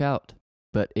will work out.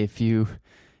 But if you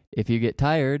get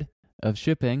tired of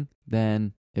shipping,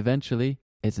 then eventually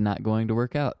it's not going to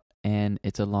work out, and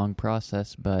it's a long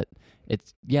process. But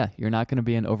you're not going to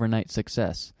be an overnight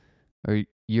success, or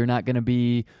you're not going to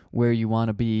be where you want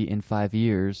to be in 5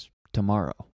 years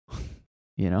tomorrow.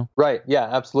 Right. Yeah,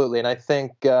 absolutely. And I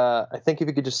think if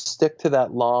you could just stick to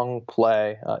that long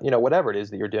play, whatever it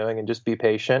is that you're doing, and just be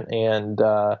patient and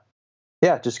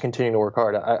just continue to work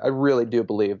hard. I really do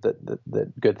believe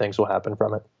that good things will happen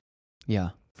from it.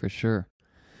 Yeah, for sure.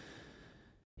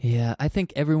 Yeah, I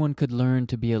think everyone could learn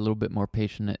to be a little bit more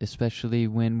patient, especially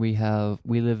when we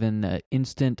live in an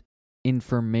instant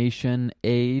information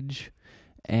age,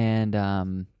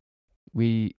 and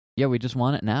we just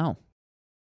want it now.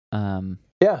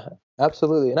 Yeah,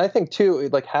 absolutely. And I think too,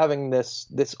 like having this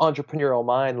entrepreneurial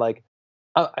mind, like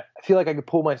I feel like I could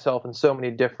pull myself in so many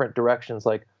different directions.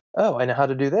 Like, oh, I know how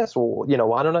to do this. Well,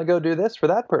 why don't I go do this for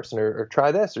that person, or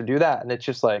try this or do that? And it's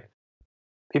just like,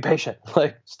 be patient,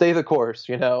 like stay the course.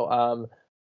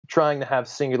 Trying to have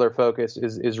singular focus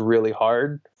is really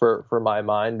hard for my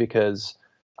mind, because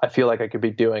I feel like I could be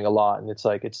doing a lot, and it's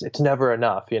like it's never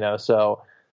enough. So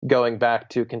going back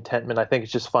to contentment, I think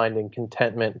it's just finding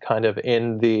contentment kind of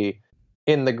in the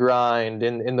grind,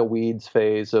 in the weeds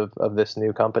phase of this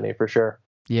new company, for sure.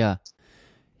 Yeah,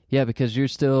 because you're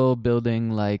still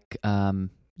building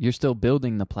you're still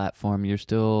building the platform, you're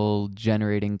still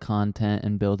generating content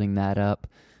and building that up,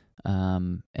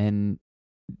 and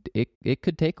it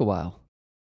could take a while.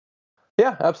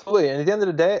 Yeah, absolutely. And at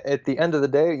the end of the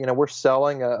day, we're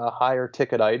selling a higher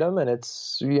ticket item, and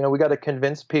it's we got to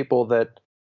convince people that,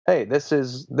 hey, this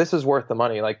is worth the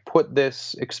money. Like, put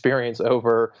this experience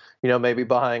over, maybe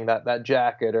buying that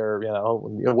jacket, or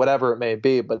whatever it may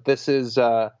be. But this is,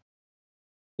 I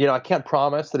can't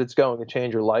promise that it's going to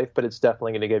change your life, but it's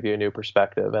definitely going to give you a new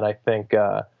perspective. And I think,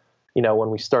 when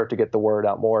we start to get the word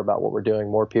out more about what we're doing,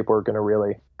 more people are going to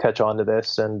really catch on to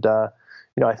this, and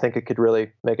I think it could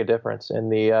really make a difference in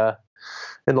the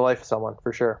life of someone,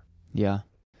 for sure. Yeah.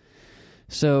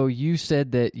 So you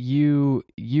said that you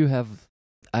have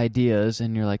ideas,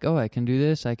 and you're like, oh, I can do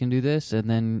this, and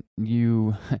then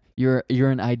you're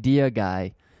an idea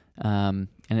guy, and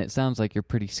it sounds like you're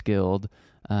pretty skilled.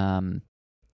 Well,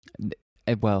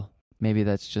 maybe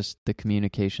that's just the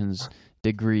communications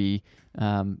degree.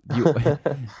 But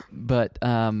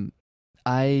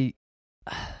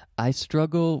I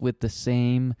struggle with the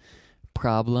same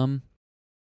problem,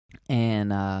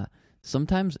 and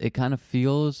sometimes it kind of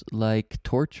feels like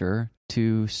torture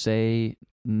to say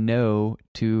no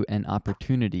to an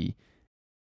opportunity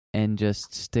and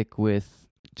just stick with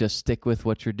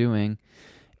what you're doing.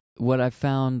 What I've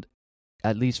found,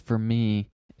 at least for me,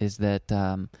 is that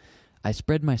I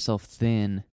spread myself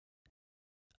thin,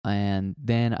 and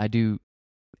then I do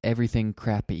everything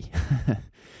crappy.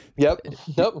 Yep.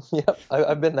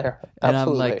 I've been there. And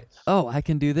Absolutely. I'm like, oh, I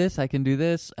can do this. I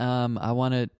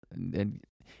want to,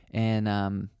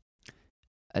 and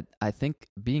I think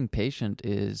being patient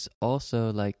is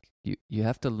also like you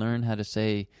have to learn how to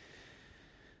say.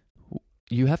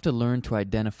 You have to learn to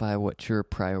identify what your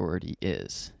priority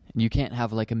is. You can't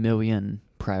have like a million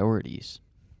priorities.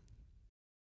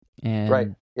 And Right.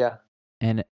 Yeah.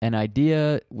 And an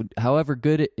idea, however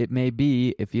good it may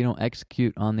be, if you don't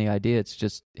execute on the idea, it's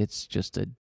just a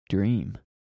dream.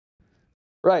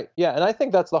 Right. Yeah. And I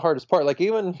think that's the hardest part. Like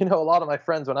even, a lot of my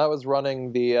friends, when I was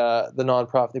running the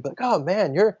nonprofit, they'd be like, oh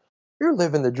man, you're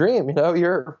living the dream.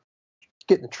 You're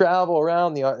getting to travel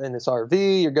around in this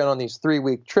RV. You're going on these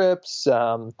 3-week trips.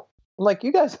 I'm like,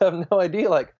 you guys have no idea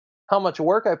like how much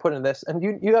work I put in this. And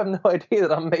you have no idea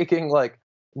that I'm making like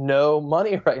no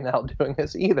money right now doing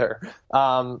this either.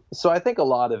 So I think a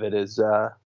lot of it is,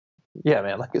 yeah,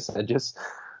 man, like I said, just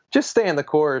staying the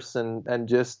course and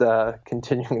just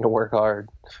continuing to work hard.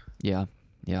 Yeah.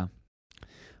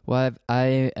 Well,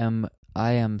 I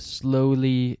am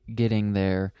slowly getting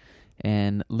there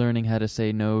and learning how to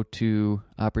say no to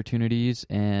opportunities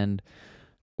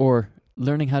or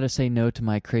learning how to say no to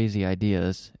my crazy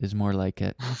ideas is more like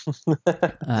it.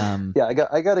 Yeah,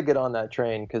 I got to get on that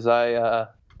train because I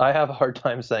have a hard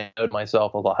time saying no to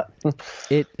myself a lot.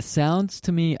 It sounds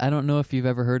to me, I don't know if you've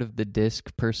ever heard of the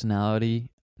DISC personality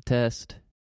test.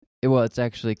 Well, it's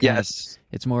actually yes.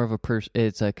 It's more of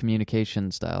it's a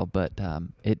communication style, but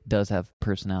it does have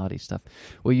personality stuff.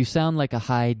 Well, you sound like a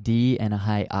high D and a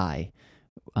high I,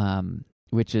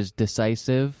 which is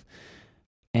decisive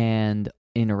and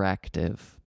interactive.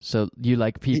 So you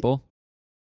like people,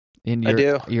 and I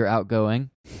do. You're outgoing.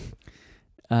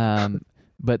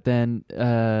 But then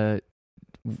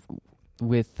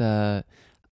with the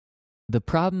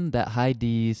problem that high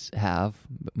Ds have,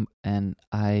 and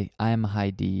I am a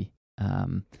high D,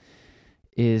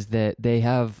 is that they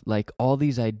have like all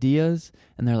these ideas,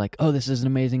 and they're like, "Oh, this is an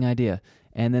amazing idea,"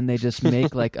 and then they just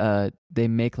make like a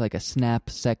snap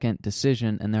second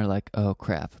decision, and they're like, "Oh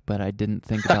crap!" But I didn't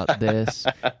think about this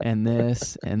and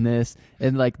this and this,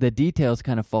 and like the details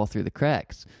kind of fall through the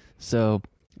cracks. So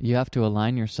you have to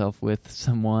align yourself with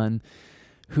someone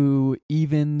who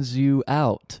evens you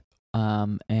out.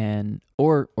 And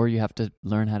or you have to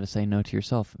learn how to say no to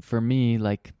yourself. For me,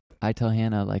 like I tell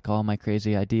Hannah like all my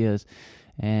crazy ideas,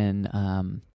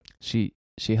 and she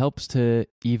helps to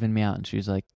even me out, and she's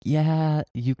like, "Yeah,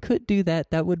 you could do that.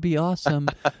 That would be awesome,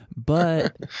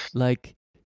 but like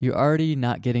you're already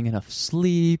not getting enough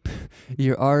sleep.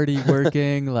 You're already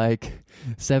working like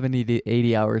 70 to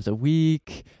 80 hours a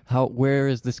week. Where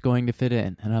is this going to fit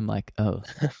in?" And I'm like, "Oh,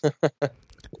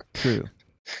 true."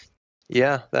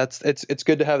 Yeah, it's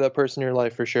good to have that person in your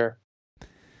life for sure.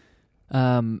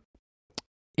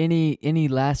 Any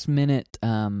last minute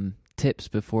tips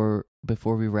before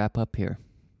we wrap up here?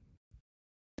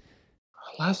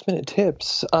 Last minute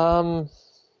tips?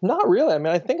 Not really. I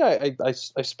mean, I think I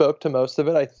spoke to most of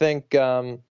it. I think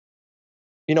often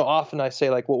I say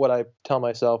like, what would I tell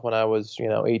myself when I was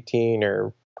 18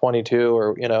 or 22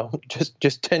 or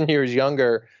just 10 years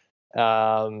younger.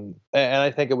 And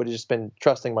I think it would have just been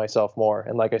trusting myself more.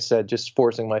 And like I said, just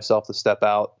forcing myself to step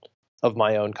out of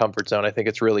my own comfort zone. I think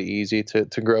it's really easy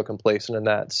to grow complacent in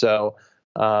that. So,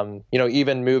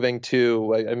 even I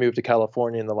moved to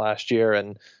California in the last year,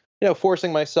 and,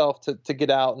 forcing myself to get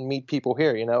out and meet people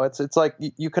here, it's like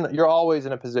you're always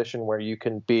in a position where you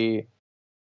can be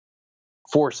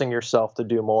forcing yourself to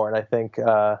do more. And I think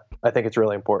it's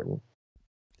really important.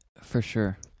 For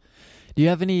sure. Do you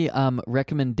have any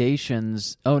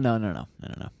recommendations? Oh, no.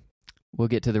 We'll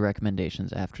get to the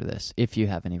recommendations after this, if you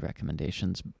have any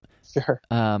recommendations. Sure.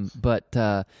 But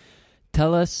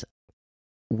tell us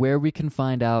where we can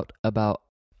find out about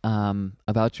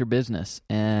your business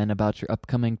and about your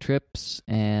upcoming trips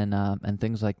and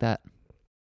things like that.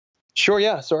 Sure,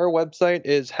 yeah. So our website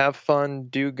is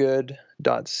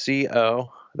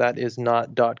havefundogood.co. That is not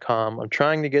 .com. I'm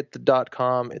trying to get the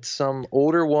 .com. It's some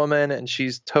older woman, and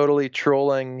she's totally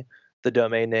trolling the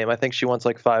domain name. I think she wants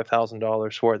like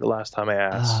 $5,000 for it the last time I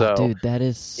asked. Oh, dude, that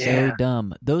is so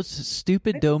dumb. Those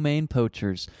stupid domain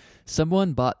poachers.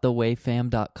 Someone bought the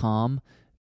wayfam.com.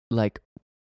 Like,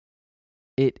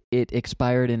 it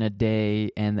expired in a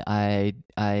day, and I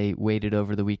waited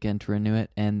over the weekend to renew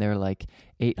it, and they're like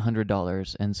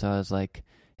 $800. And so I was like,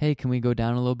 hey, can we go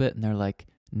down a little bit? And they're like,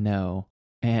 no.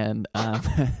 And I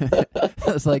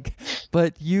was like,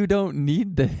 but you don't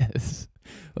need this.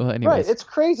 Well, anyways. Right, it's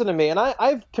crazy to me. And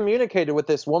I've communicated with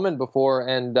this woman before,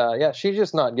 and she's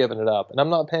just not giving it up. And I'm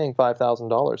not paying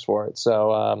 $5,000 for it.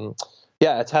 So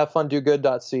Yeah, it's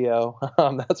havefundogood.co.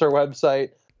 That's our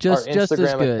website. Just our just as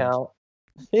Instagram good. account.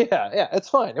 Yeah, it's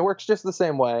fine. It works just the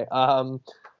same way.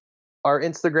 Our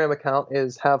Instagram account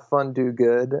is Have Fun Do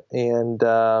Good, and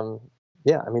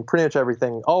yeah, I mean, pretty much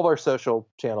everything. All of our social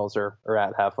channels are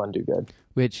at Have Fun Do Good.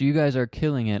 Which you guys are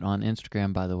killing it on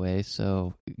Instagram, by the way.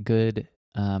 So good,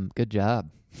 good job.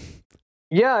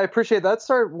 Yeah, I appreciate it. That's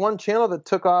our one channel that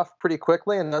took off pretty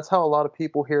quickly, and that's how a lot of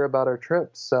people hear about our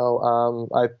trips. So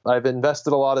I've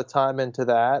invested a lot of time into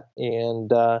that, and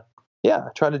yeah, I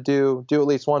try to do at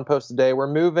least one post a day.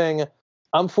 We're moving.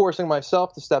 I'm forcing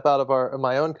myself to step out of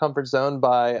my own comfort zone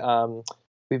by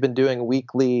I've been doing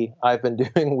weekly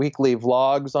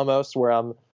vlogs almost, where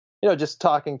I'm just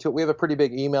talking to. We have a pretty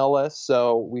big email list,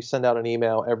 so we send out an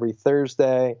email every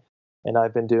Thursday, and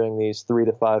I've been doing these 3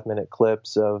 to 5 minute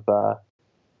clips of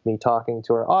me talking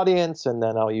to our audience, and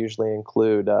then I'll usually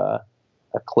include a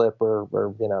clip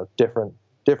or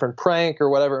different prank or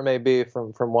whatever it may be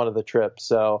from one of the trips.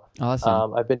 So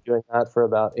Awesome. I've been doing that for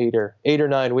about 8 or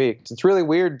 9 weeks. It's really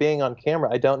weird being on camera.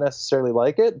 I don't necessarily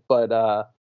like it, but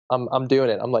I'm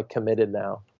doing it. I'm like committed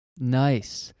now.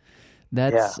 Nice.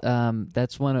 That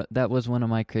was one of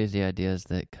my crazy ideas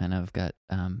that kind of got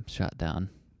shot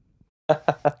down.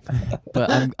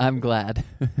 But I'm glad.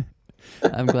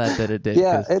 I'm glad that it did.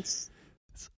 Yeah, it's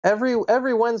every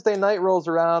Wednesday night rolls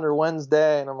around, or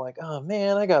Wednesday, and I'm like, oh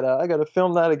man, I gotta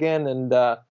film that again. And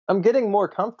I'm getting more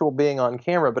comfortable being on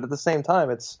camera, but at the same time,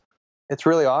 it's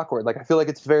really awkward. Like I feel like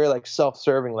it's very like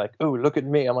self-serving, like, oh, look at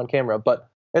me, I'm on camera. But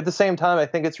at the same time, I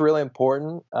think it's really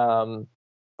important for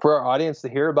our audience to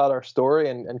hear about our story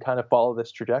and kind of follow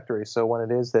this trajectory. So when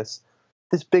it is this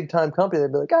big time company,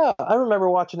 they'd be like, oh, I remember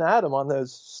watching Adam on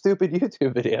those stupid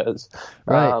YouTube videos.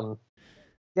 Right.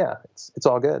 Yeah, it's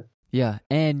all good. Yeah,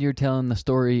 and you're telling the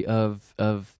story of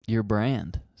your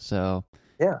brand, so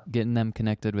yeah, getting them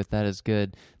connected with that is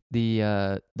good.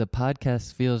 The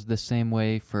podcast feels the same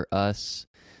way for us.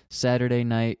 Saturday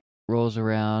night rolls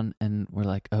around, and we're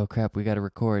like, oh crap, we got to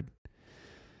record.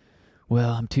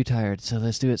 Well, I'm too tired, so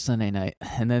let's do it Sunday night.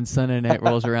 And then Sunday night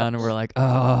rolls around, and we're like,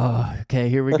 oh, okay,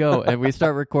 here we go. And we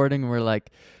start recording, and we're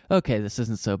like, okay, this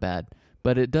isn't so bad.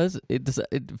 But it does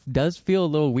feel a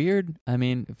little weird. I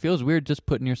mean, it feels weird just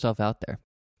putting yourself out there.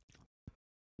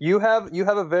 You have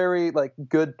a very like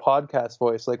good podcast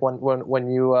voice. Like when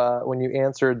you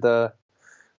answered the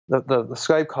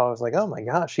Skype call, I was like, oh my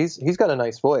gosh, he's got a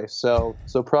nice voice. So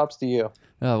props to you.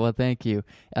 Oh well, thank you.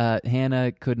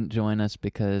 Hannah couldn't join us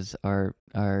because our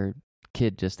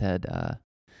kid just had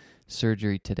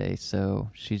surgery today,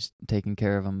 so she's taking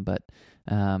care of him. But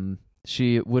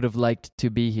she would have liked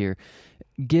to be here.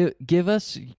 Give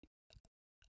us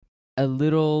a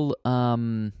little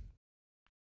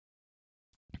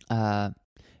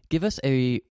give us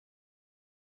a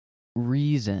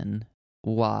reason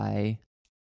why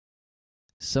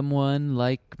someone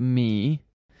like me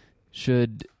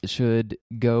should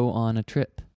go on a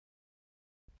trip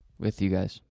with you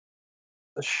guys.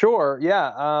 Sure.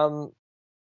 Yeah.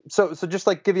 So just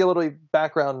like give you a little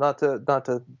background, not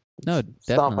to No,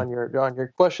 stomp on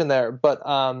your question there, but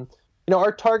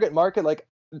our target market, like,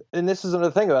 and this is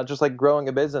another thing about just like growing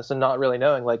a business and not really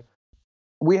knowing, like,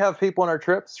 we have people on our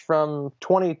trips from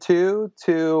 22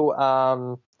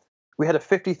 to we had a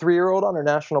 53-year-old on our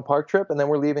national park trip, and then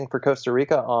we're leaving for Costa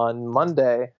Rica on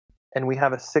Monday, and we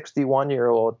have a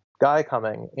 61-year-old guy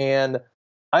coming. And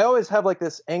I always have like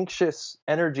this anxious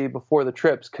energy before the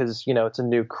trips because it's a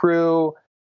new crew,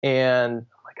 and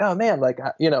I'm like, oh man, like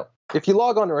if you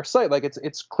log onto our site, like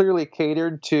it's clearly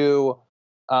catered to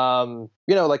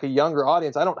like a younger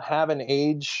audience. I don't have an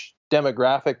age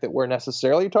demographic that we're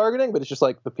necessarily targeting, but it's just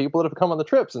like the people that have come on the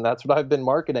trips, and that's what I've been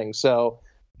marketing. So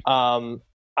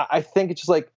I think it's just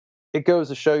like it goes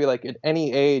to show you, like, at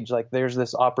any age, like there's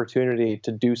this opportunity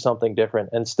to do something different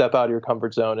and step out of your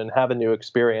comfort zone and have a new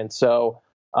experience. So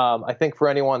I think for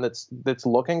anyone that's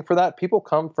looking for that, people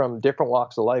come from different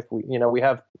walks of life. We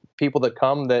have people that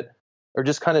come that are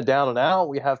just kind of down and out.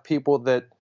 We have people that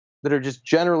are just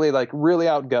generally like really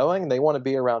outgoing. They want to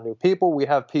be around new people. We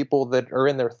have people that are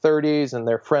in their 30s and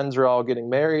their friends are all getting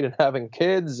married and having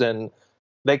kids, and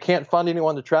they can't find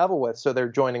anyone to travel with, so they're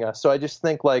joining us. So I just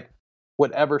think, like,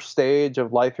 whatever stage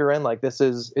of life you're in, like,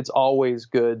 it's always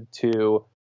good to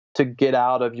get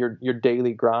out of your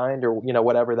daily grind, or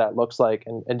whatever that looks like,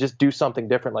 and just do something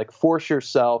different. Like, force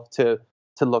yourself to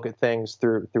look at things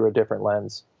through a different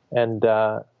lens. And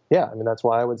yeah, I mean, that's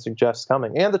why I would suggest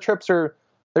coming. And the trips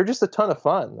they're just a ton of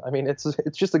fun. I mean, it's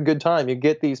just a good time. You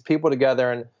get these people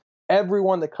together, and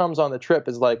everyone that comes on the trip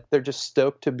is like, they're just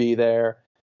stoked to be there,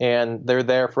 and they're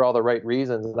there for all the right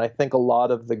reasons. And I think a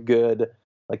lot of the good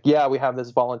like, yeah, we have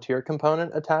this volunteer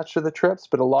component attached to the trips,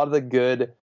 but a lot of the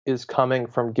good is coming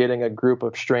from getting a group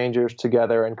of strangers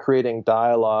together and creating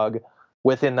dialogue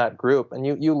within that group. And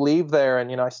you leave there,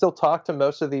 and I still talk to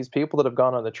most of these people that have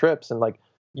gone on the trips, and like,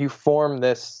 you form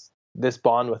this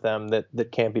bond with them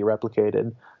that can't be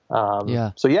replicated.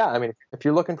 So yeah, I mean, if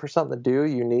you're looking for something to do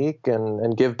unique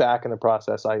and give back in the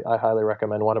process, I highly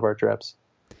recommend one of our trips.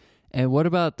 And what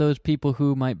about those people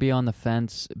who might be on the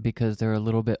fence because they're a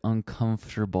little bit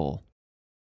uncomfortable?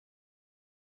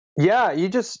 Yeah, you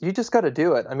just got to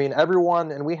do it. I mean,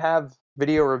 everyone, and we have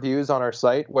video reviews on our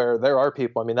site where there are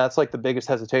people. I mean, that's like the biggest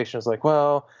hesitation is like,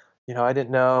 well, I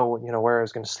didn't know, where I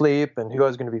was going to sleep and who I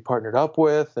was going to be partnered up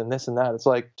with and this and that. It's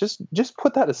like, just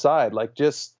put that aside. Like,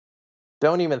 just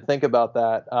don't even think about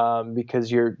that,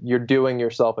 because you're doing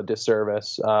yourself a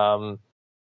disservice.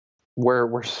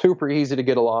 We're super easy to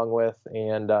get along with,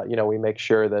 and we make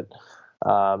sure that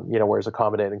we're as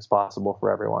accommodating as possible for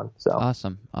everyone. So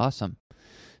awesome,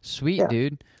 sweet,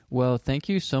 dude. Well, thank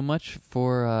you so much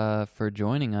for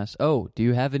joining us. Oh, do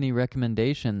you have any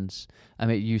recommendations? I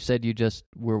mean, you said you just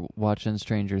were watching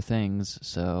Stranger Things,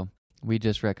 so we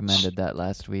just recommended that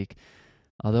last week.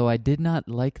 Although I did not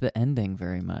like the ending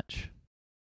very much.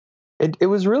 It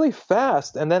was really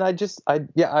fast, and then I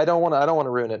don't want to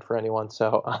ruin it for anyone.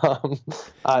 So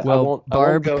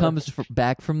Barb comes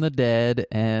back from the dead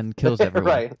and kills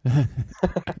everyone. Right.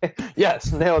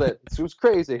 Yes, nailed it. It was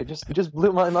crazy. It just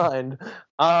blew my mind.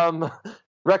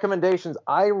 Recommendations.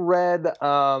 I read.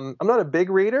 I'm not a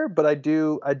big reader, but I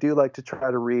do like to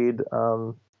try to read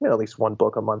at least one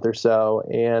book a month or so.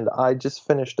 And I just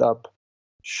finished up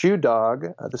Shoe Dog,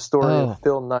 the story of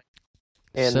Phil Knight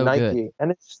and so Nike, good.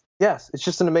 and it's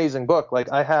just an amazing book. Like,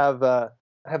 I have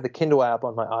the Kindle app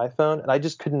on my iPhone, and I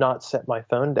just could not set my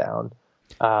phone down.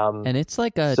 And it's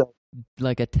like a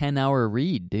 10-hour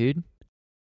read, dude.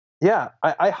 Yeah,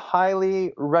 I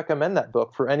highly recommend that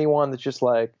book for anyone that's just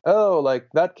like, oh, like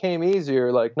that came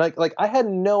easier. Like I had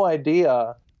no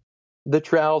idea the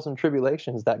trials and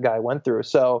tribulations that guy went through.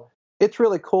 So it's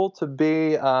really cool to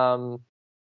be, a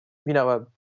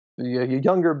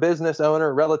younger business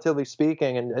owner, relatively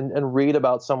speaking, and read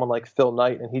about someone like Phil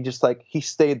Knight, and he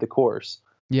stayed the course.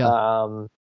 Yeah.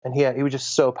 And he was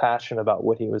just so passionate about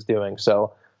what he was doing.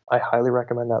 So I highly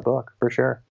recommend that book for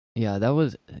sure. Yeah,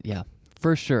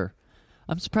 for sure.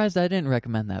 I'm surprised I didn't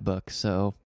recommend that book.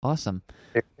 So awesome.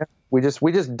 We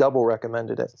just double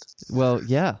recommended it. Well,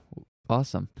 yeah,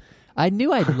 awesome. I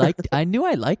knew I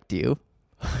liked you.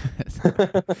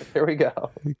 There we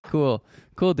go.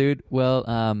 Cool, dude. Well,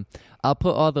 I'll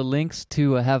put all the links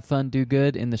to Have Fun Do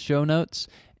Good in the show notes,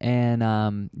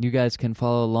 and you guys can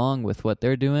follow along with what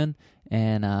they're doing.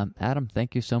 And Adam,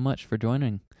 thank you so much for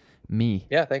joining me.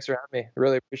 Yeah, thanks for having me.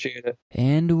 Really appreciate it.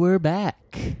 And we're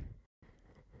back.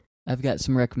 I've got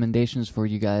some recommendations for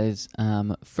you guys.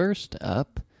 First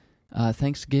up,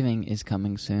 Thanksgiving is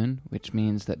coming soon, which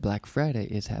means that Black Friday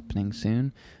is happening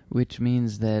soon, which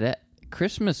means that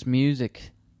Christmas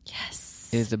music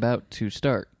is about to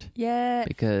start. Yeah.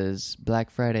 Because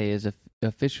Black Friday is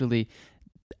officially...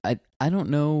 I don't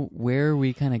know where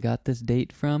we kind of got this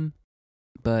date from,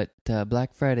 but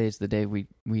Black Friday is the day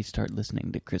we start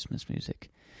listening to Christmas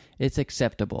music. It's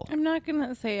acceptable. I'm not going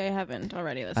to say I haven't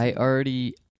already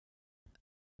listened.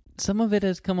 Some of it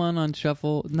has come on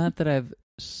shuffle. Not that I've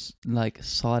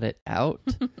sought it out.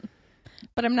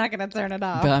 But I'm not going to turn it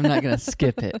off. But I'm not going to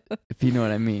skip it, if you know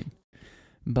what I mean.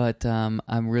 But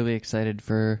I'm really excited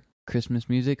for Christmas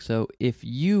music. So if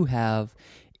you have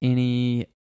any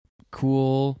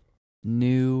cool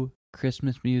new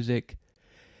Christmas music,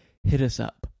 hit us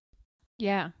up.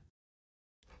 Yeah.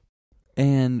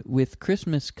 And with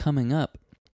Christmas coming up,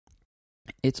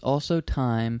 it's also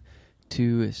time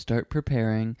to start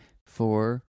preparing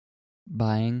for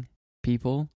buying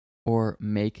people or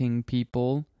making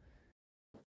people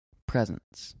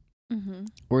presents. Mm-hmm.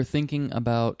 Or thinking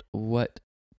about what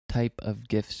type of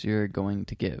gifts you're going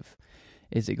to give.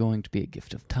 Is it going to be a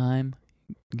gift of time?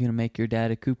 You're going to make your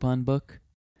dad a coupon book?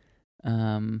 He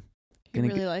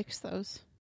really likes those.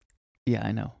 Yeah,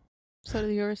 I know. So do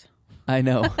yours. I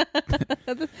know.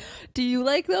 Do you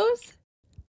like those?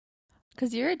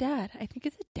 Because you're a dad. I think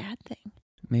it's a dad thing.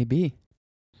 Maybe.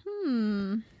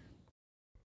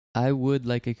 I would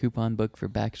like a coupon book for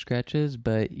back scratches,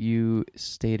 but you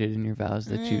stated in your vows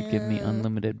that you'd give me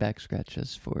unlimited back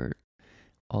scratches for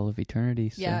all of eternity.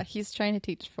 So. Yeah, he's trying to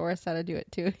teach Forrest how to do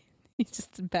it too. He's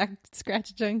just a back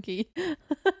scratch junkie.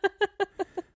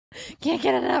 Can't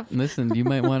get enough. Listen, you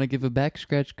might want to give a back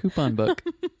scratch coupon book.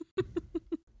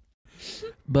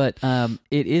 But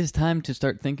it is time to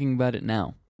start thinking about it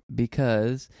now,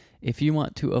 because if you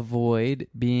want to avoid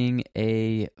being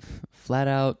a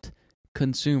flat-out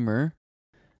consumer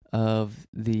of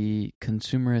the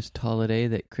consumerist holiday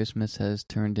that Christmas has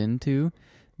turned into,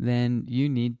 then you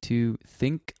need to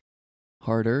think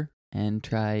harder and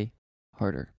try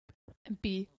harder. And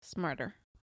be smarter.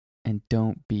 And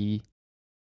don't be...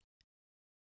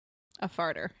 a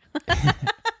farter.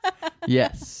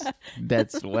 Yes,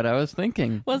 that's what I was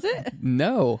thinking. Was it?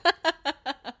 No.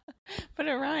 But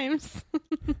it rhymes.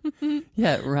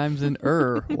 Yeah, it rhymes in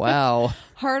Wow.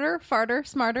 Harder, farter,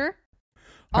 smarter.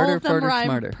 Harder, all of them farter, rhyme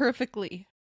smarter. perfectly.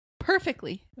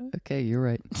 Perfectly. Okay, you're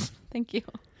right. Thank you.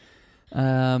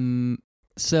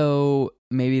 So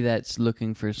maybe that's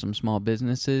looking for some small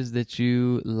businesses that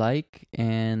you like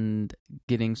and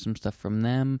getting some stuff from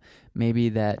them. Maybe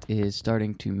that is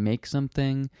starting to make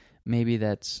something. Maybe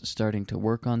that's starting to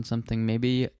work on something.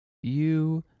 Maybe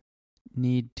you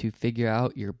need to figure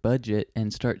out your budget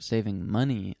and start saving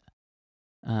money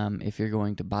if you're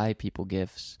going to buy people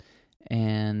gifts.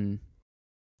 And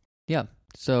yeah,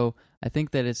 so I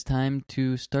think that it's time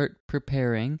to start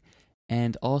preparing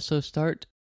and also start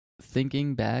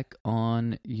thinking back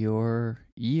on your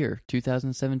year,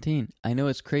 2017. I know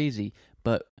it's crazy,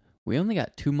 but we only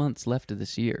got 2 months left of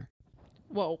this year.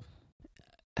 Whoa.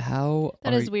 How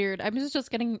That is weird. I'm just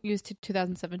getting used to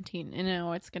 2017, and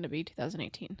now it's going to be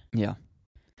 2018. Yeah.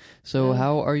 So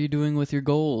how are you doing with your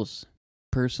goals?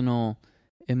 Personal,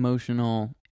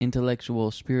 emotional,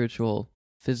 intellectual, spiritual,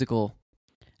 physical,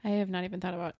 I have not even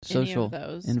thought about social, any of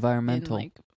those environmental. in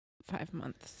like 5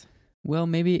 months. Well,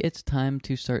 maybe it's time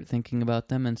to start thinking about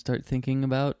them and start thinking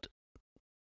about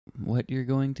what you're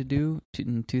going to do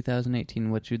in 2018,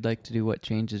 what you'd like to do, what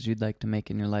changes you'd like to make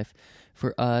in your life.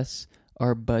 For us,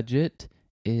 our budget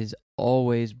is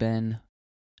always been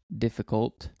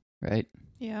difficult, right?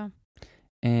 Yeah.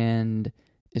 And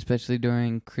especially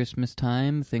during Christmas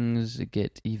time, things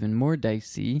get even more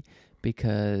dicey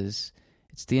because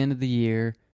it's the end of the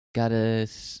year. I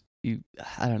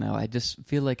don't know. I just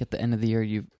feel like at the end of the year,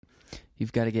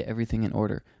 you've got to get everything in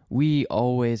order. We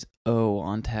always owe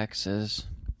on taxes,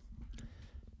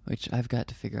 which I've got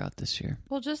to figure out this year.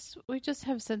 Well, we just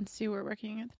have since you were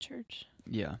working at the church.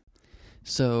 Yeah.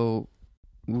 So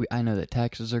I know that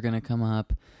taxes are going to come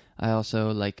up. I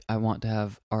also I want to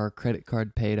have our credit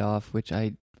card paid off, which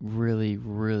I really,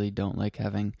 really don't like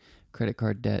having credit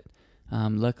card debt.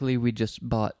 Luckily, we just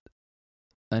bought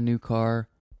a new car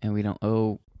and we don't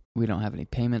have any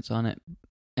payments on it.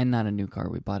 And not a new car.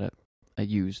 We bought a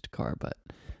used car, but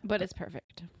it's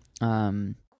perfect.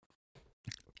 And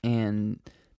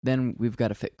then we've got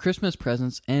to fit Christmas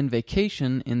presents and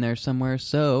vacation in there somewhere.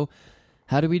 So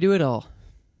how do we do it all?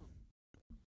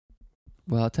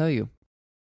 Well, I'll tell you.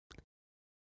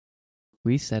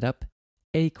 We set up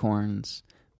Acorns,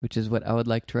 which is what I would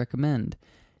like to recommend.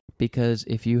 Because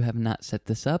if you have not set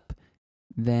this up,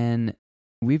 then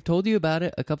we've told you about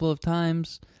it a couple of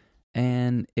times,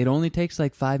 and it only takes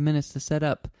 5 minutes to set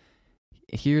up.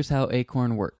 Here's how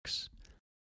Acorn works.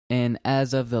 And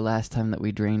as of the last time that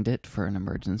we drained it for an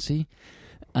emergency,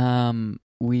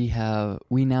 we now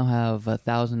have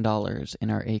 $1,000 in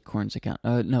our Acorns account.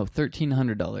 No,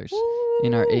 $1,300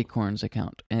 in our Acorns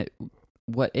account. And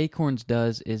what Acorns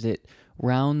does is it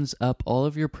rounds up all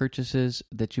of your purchases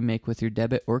that you make with your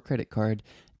debit or credit card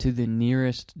to the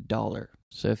nearest dollar.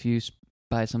 So if you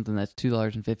buy something that's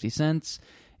 $2.50,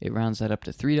 it rounds that up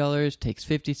to $3, takes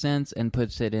 50 cents, and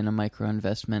puts it in a micro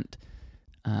investment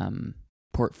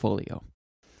portfolio.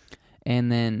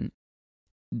 And then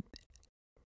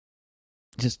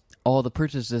just all the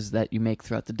purchases that you make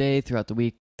throughout the day, throughout the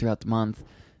week, throughout the month,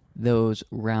 those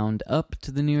round up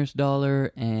to the nearest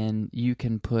dollar, and you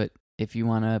can put, if you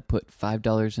want to put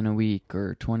 $5 in a week,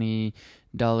 or $20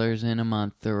 in a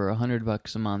month, or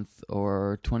 $100 a month,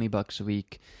 or $20 a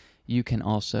week, you can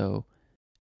also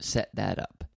set that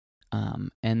up.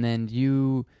 And then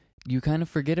you kind of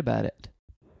forget about it.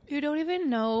 You don't even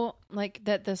know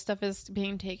that the stuff is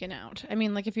being taken out. I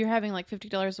mean, if you're having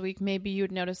 $50 a week, maybe you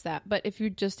would notice that. But if you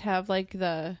just have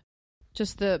the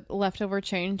leftover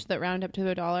change that round up to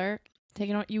 $1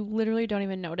 taken out, you literally don't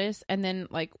even notice. And then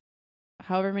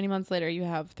however many months later, you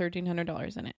have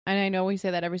 $1,300 in it. And I know we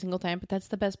say that every single time, but that's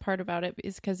the best part about it,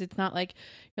 is because it's not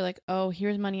you're oh,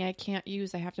 here's money I can't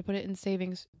use, I have to put it in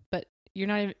savings. But you're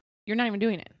not even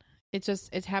doing it.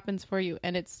 It happens for you,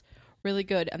 and it's really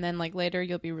good. And then later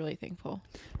you'll be really thankful.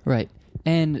 Right.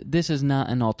 And this is not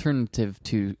an alternative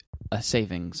to a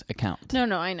savings account. No,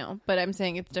 I know, but I'm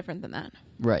saying it's different than that.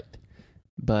 Right.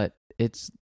 But it's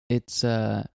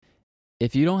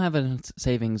if you don't have a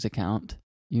savings account,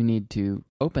 you need to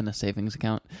open a savings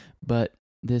account. But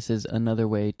this is another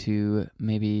way to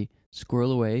maybe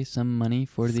squirrel away some money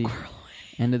for the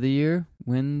end of the year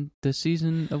when the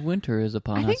season of winter is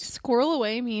upon us. I think squirrel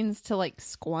away means to like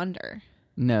squander.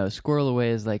 No, squirrel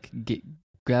away is like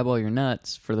grab all your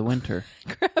nuts for the winter.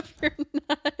 Grab your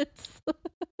nuts.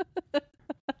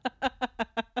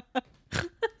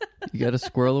 You got to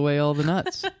squirrel away all the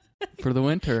nuts for the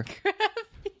winter. Grab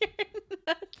your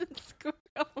nuts and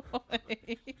squirrel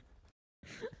away.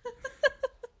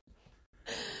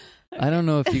 I don't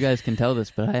know if you guys can tell this,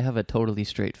 but I have a totally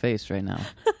straight face right now.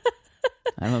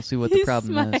 I don't see what the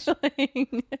problem is.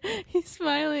 He's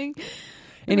smiling.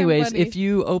 Anyways, if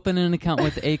you open an account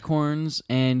with Acorns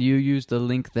and you use the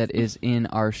link that is in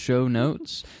our show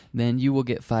notes, then you will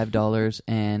get $5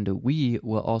 and we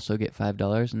will also get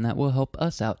 $5 and that will help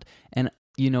us out. And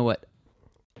you know what?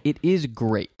 It is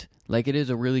great. Like, it is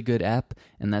a really good app,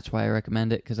 and that's why I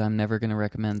recommend it, because I'm never going to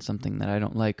recommend something that I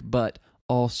don't like. But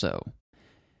also,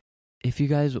 if you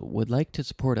guys would like to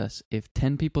support us, if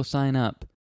 10 people sign up,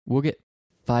 we'll get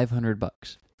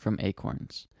 $500 from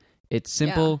Acorns. It's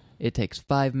simple. Yeah. It takes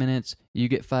 5 minutes. You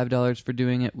get $5 for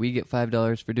doing it. We get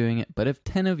 $5 for doing it. But if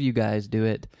 10 of you guys do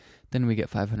it, then we get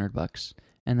 $500,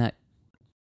 and that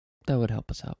would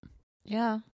help us out.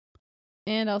 Yeah.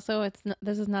 And also,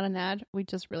 this is not an ad. We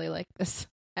just really like this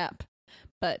app.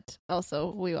 But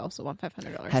also, we also want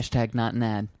 $500. Hashtag not an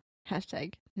ad.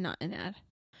 Hashtag not an ad.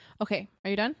 Okay, are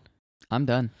you done? I'm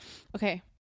done. Okay.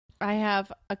 I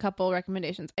have a couple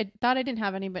recommendations. I thought I didn't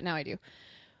have any, but now I do.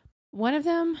 One of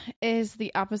them is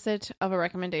the opposite of a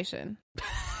recommendation,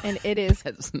 and it is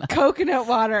coconut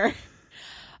water.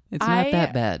 It's not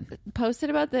that bad. Posted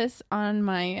about this on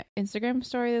my Instagram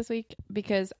story this week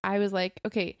because I was like,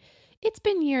 okay, it's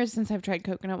been years since I've tried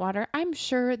coconut water. I'm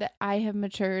sure that I have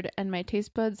matured and my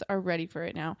taste buds are ready for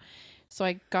it now. So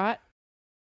I got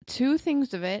 2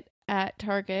 things of it at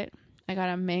Target. I got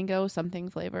a mango something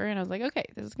flavor, and I was like, okay,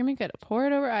 this is going to be good. Pour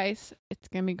it over ice. It's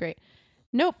going to be great.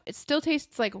 Nope, it still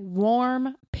tastes like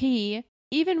warm pee.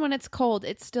 Even when it's cold,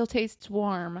 it still tastes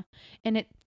warm. And it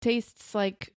tastes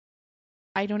like,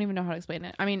 I don't even know how to explain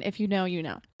it. I mean, if you know, you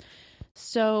know.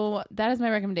 So that is my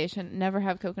recommendation. Never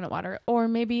have coconut water. Or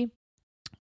maybe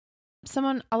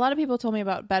a lot of people told me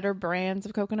about better brands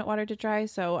of coconut water to try.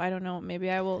 So I don't know. Maybe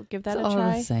I will give that a try. It's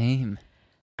all the same.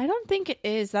 I don't think it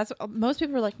is. Most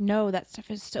people are like, no, that stuff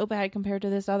is so bad compared to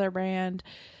this other brand.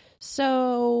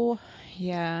 So,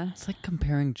 yeah. It's like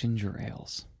comparing ginger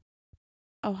ales.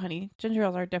 Oh, honey. Ginger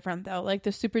ales are different, though. Like,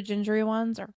 the super gingery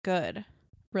ones are good.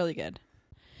 Really good.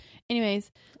 Anyways.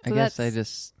 So I guess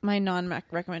that's my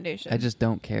non-recommendation. I just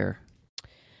don't care.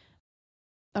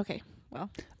 Okay, well.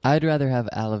 I'd rather have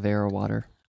aloe vera water.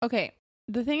 Okay.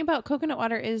 The thing about coconut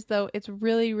water is, though, it's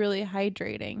really, really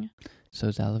hydrating.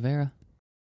 So's aloe vera.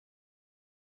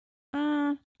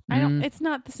 It's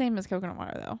not the same as coconut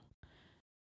water, though.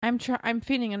 I'm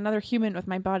feeding another human with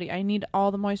my body. I need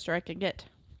all the moisture I can get.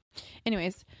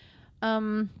 Anyways,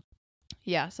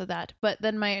 yeah, so that. But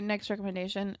then my next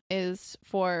recommendation is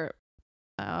for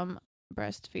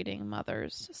breastfeeding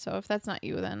mothers. So if that's not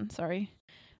you, then sorry.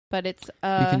 But it's you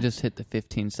can just hit the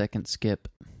 15-second skip.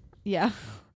 Yeah.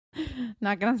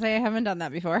 Not gonna say I haven't done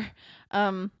that before.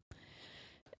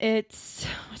 It's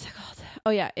what's it called? Oh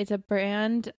yeah, it's a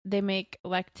brand. They make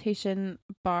lactation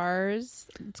bars.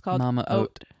 It's called Mama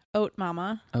Oat. Oat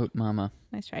Mama. Oat Mama.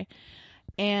 Nice try.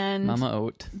 And Mama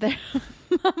Oat. They're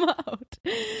Mama Oat.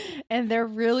 And they're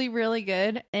really, really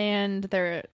good. And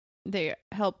they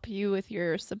help you with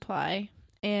your supply.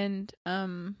 And I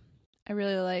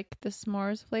really like the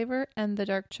s'mores flavor and the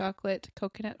dark chocolate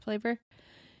coconut flavor.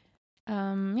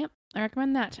 Yep, I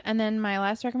recommend that. And then my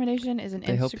last recommendation is an Instagram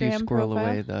profile. They help you squirrel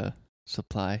away the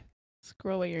supply.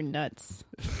 Squirrel away your nuts.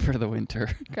 For the winter.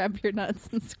 Grab your nuts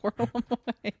and squirrel them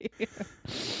away.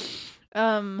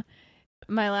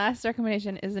 My last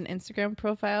recommendation is an Instagram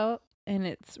profile, and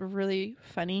it's really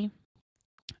funny.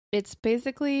 It's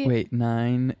basically... Wait,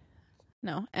 9...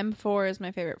 No, M4 is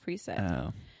my favorite preset.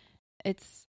 Oh.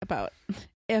 It's about...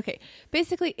 Okay,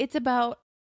 basically, it's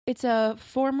a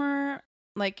former,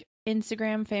 like,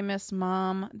 Instagram famous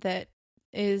mom that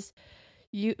is...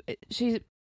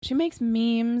 She makes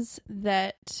memes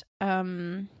that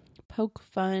poke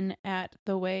fun at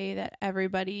the way that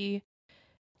everybody,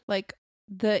 like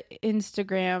the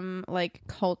Instagram like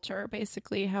culture,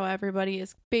 basically how everybody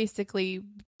is basically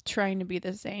trying to be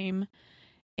the same.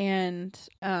 And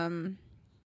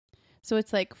so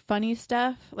it's like funny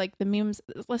stuff, like the memes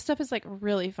stuff is like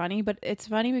really funny, but it's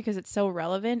funny because it's so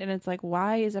relevant, and it's like,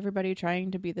 why is everybody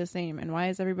trying to be the same, and why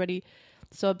is everybody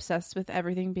so obsessed with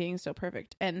everything being so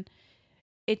perfect? And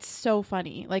it's so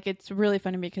funny. Like, it's really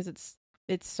funny because it's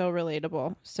so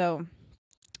relatable. So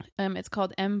It's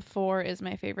called M4 is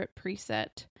my favorite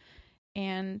preset.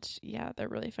 And yeah, they're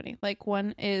really funny. Like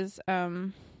one is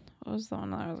what was the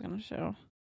one that I was gonna show?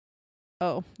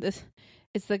 Oh, it's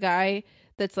the guy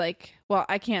that's like, well,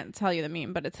 I can't tell you the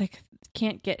meme, but it's like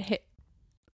can't get hit.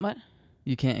 What?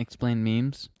 You can't explain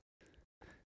memes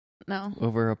No.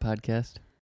 over a podcast?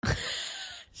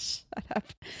 Shut up.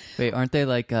 Wait, aren't they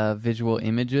like visual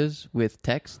images with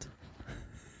text?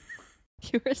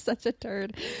 You are such a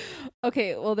turd.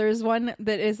 Okay, well, there's one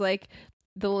that is like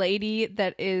the lady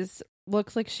that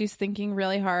looks like she's thinking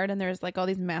really hard, and there's like all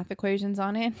these math equations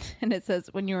on it, and it says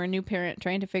when you're a new parent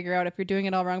trying to figure out if you're doing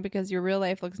it all wrong because your real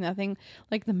life looks nothing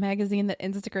like the magazine that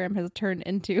Instagram has turned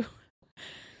into.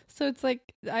 So it's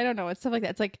like, I don't know, it's stuff like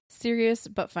that. It's like serious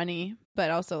but funny,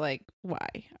 but also like, why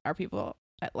are people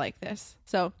like this?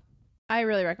 So I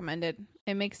really recommend it.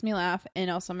 It makes me laugh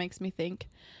and also makes me think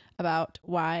about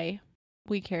why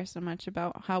we care so much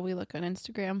about how we look on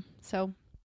Instagram. So,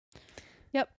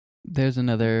 yep. There's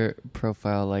another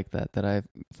profile like that I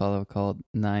follow called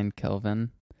 9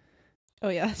 Kelvin. Oh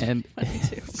yeah, that's and funny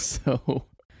too. It's so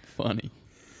funny.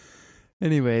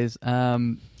 Anyways,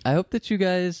 I hope that you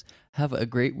guys have a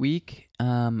great week.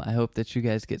 I hope that you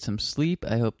guys get some sleep.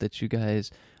 I hope that you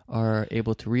guys are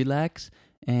able to relax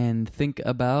and think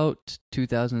about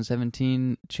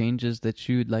 2017 changes that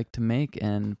you'd like to make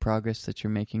and progress that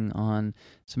you're making on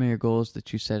some of your goals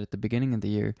that you set at the beginning of the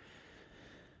year.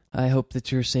 I hope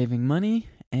that you're saving money,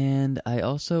 and I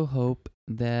also hope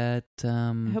that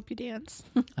I hope you dance.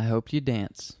 I hope you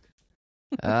dance.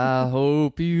 I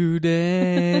hope you dance.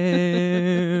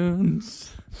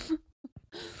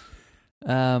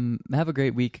 Have a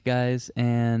great week, guys,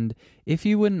 and if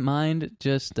you wouldn't mind,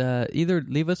 just either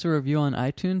leave us a review on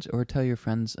iTunes or tell your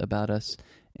friends about us.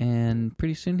 And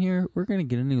pretty soon here, we're going to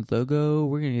get a new logo,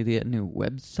 we're going to get a new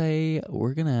website,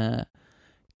 we're going to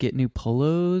get new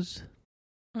polos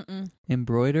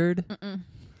embroidered.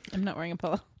 I'm not wearing a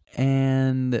polo.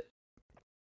 And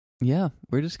yeah,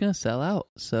 we're just going to sell out.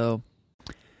 So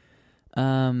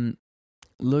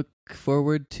look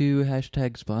forward to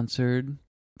 #sponsored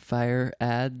fire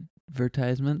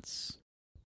advertisements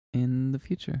in the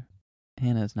future.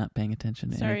 Hannah's not paying attention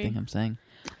to anything I'm saying.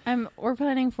 We're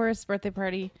planning for his birthday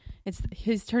party.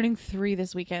 He's turning 3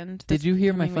 this weekend. Did you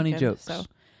hear my funny jokes? So,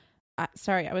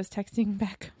 sorry, I was texting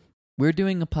back. We're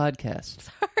doing a podcast.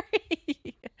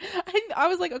 Sorry, I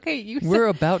was like, okay, we're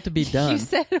about to be done. You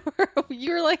said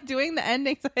you were like doing the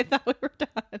ending, so I thought we were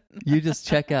done. You just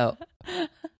check out.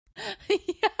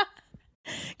 Yeah.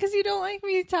 Because you don't like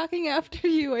me talking after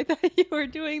you. I thought you were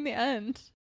doing the end.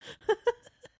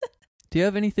 Do you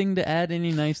have anything to add?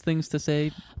 Any nice things to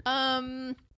say?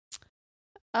 To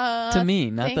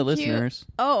me, not the listeners.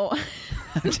 Oh.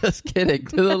 I'm just kidding.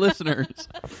 To the listeners.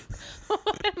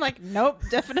 I'm like, nope,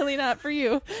 definitely not for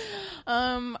you.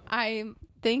 I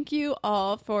thank you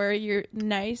all for your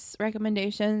nice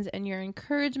recommendations and your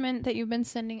encouragement that you've been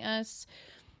sending us.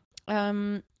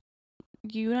 You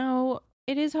know,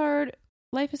 it is hard.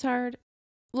 Life is hard,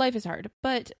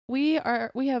 but we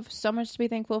have so much to be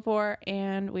thankful for,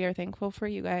 and we are thankful for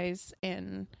you guys.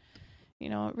 And, you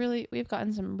know, really, we've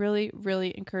gotten some really,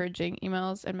 really encouraging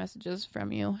emails and messages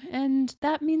from you, and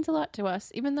that means a lot to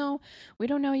us. Even though we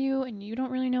don't know you and you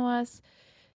don't really know us,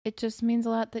 it just means a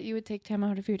lot that you would take time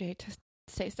out of your day to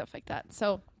say stuff like that.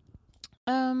 So,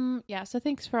 yeah, so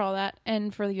thanks for all that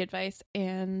and for the advice,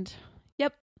 and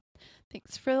yep,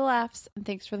 thanks for the laughs and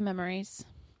thanks for the memories.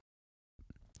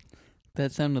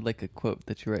 That sounded like a quote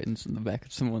that you write in the back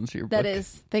of someone's yearbook. That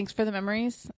is, thanks for the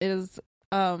memories. It is,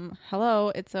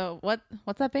 hello, it's a,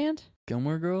 what's that band?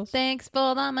 Gilmore Girls? Thanks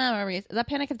for the memories. Is that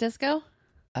Panic at Disco?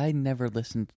 I never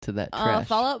listened to that trash.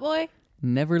 Fall Out Boy?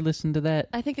 Never listened to that.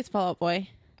 I think it's Fall Out Boy.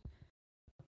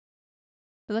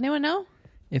 Does anyone know?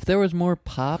 If there was more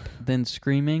pop than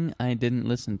screaming, I didn't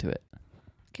listen to it.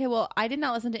 Okay, well, I did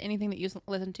not listen to anything that you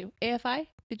listened to. AFI?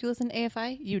 Did you listen to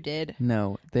AFI? You did.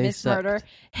 No, they Miss sucked. Murder.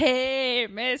 Hey,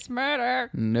 Miss Murder.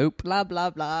 Nope. Blah, blah,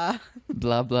 blah.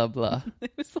 Blah, blah, blah.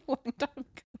 It was a long time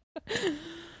ago.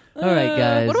 All right,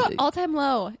 guys. What about All Time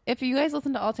Low? If you guys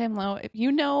listen to All Time Low, if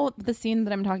you know the scene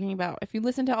that I'm talking about, if you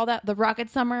listen to all that, The Rocket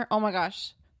Summer, oh my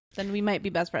gosh, then we might be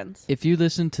best friends. If you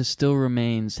listen to Still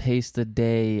Remains, Haste the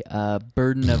Day,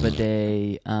 Burden of a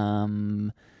Day,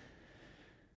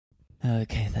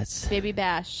 okay, that's... Baby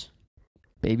Bash.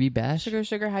 Baby Bash? Sugar,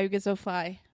 Sugar, How You Get So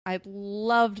Fly. I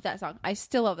loved that song. I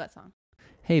still love that song.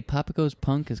 Hey, Papa Goes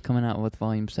Punk is coming out with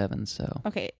Volume 7, so...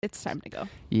 Okay, it's time to go.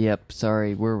 Yep,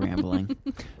 sorry, we're rambling.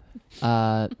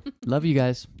 Love you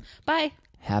guys. Bye.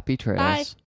 Happy trails. Bye.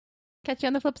 Catch you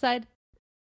on the flip side.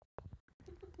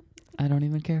 I don't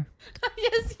even care.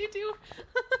 Yes, you do.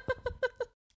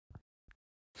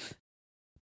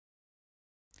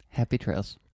 Happy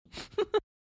trails.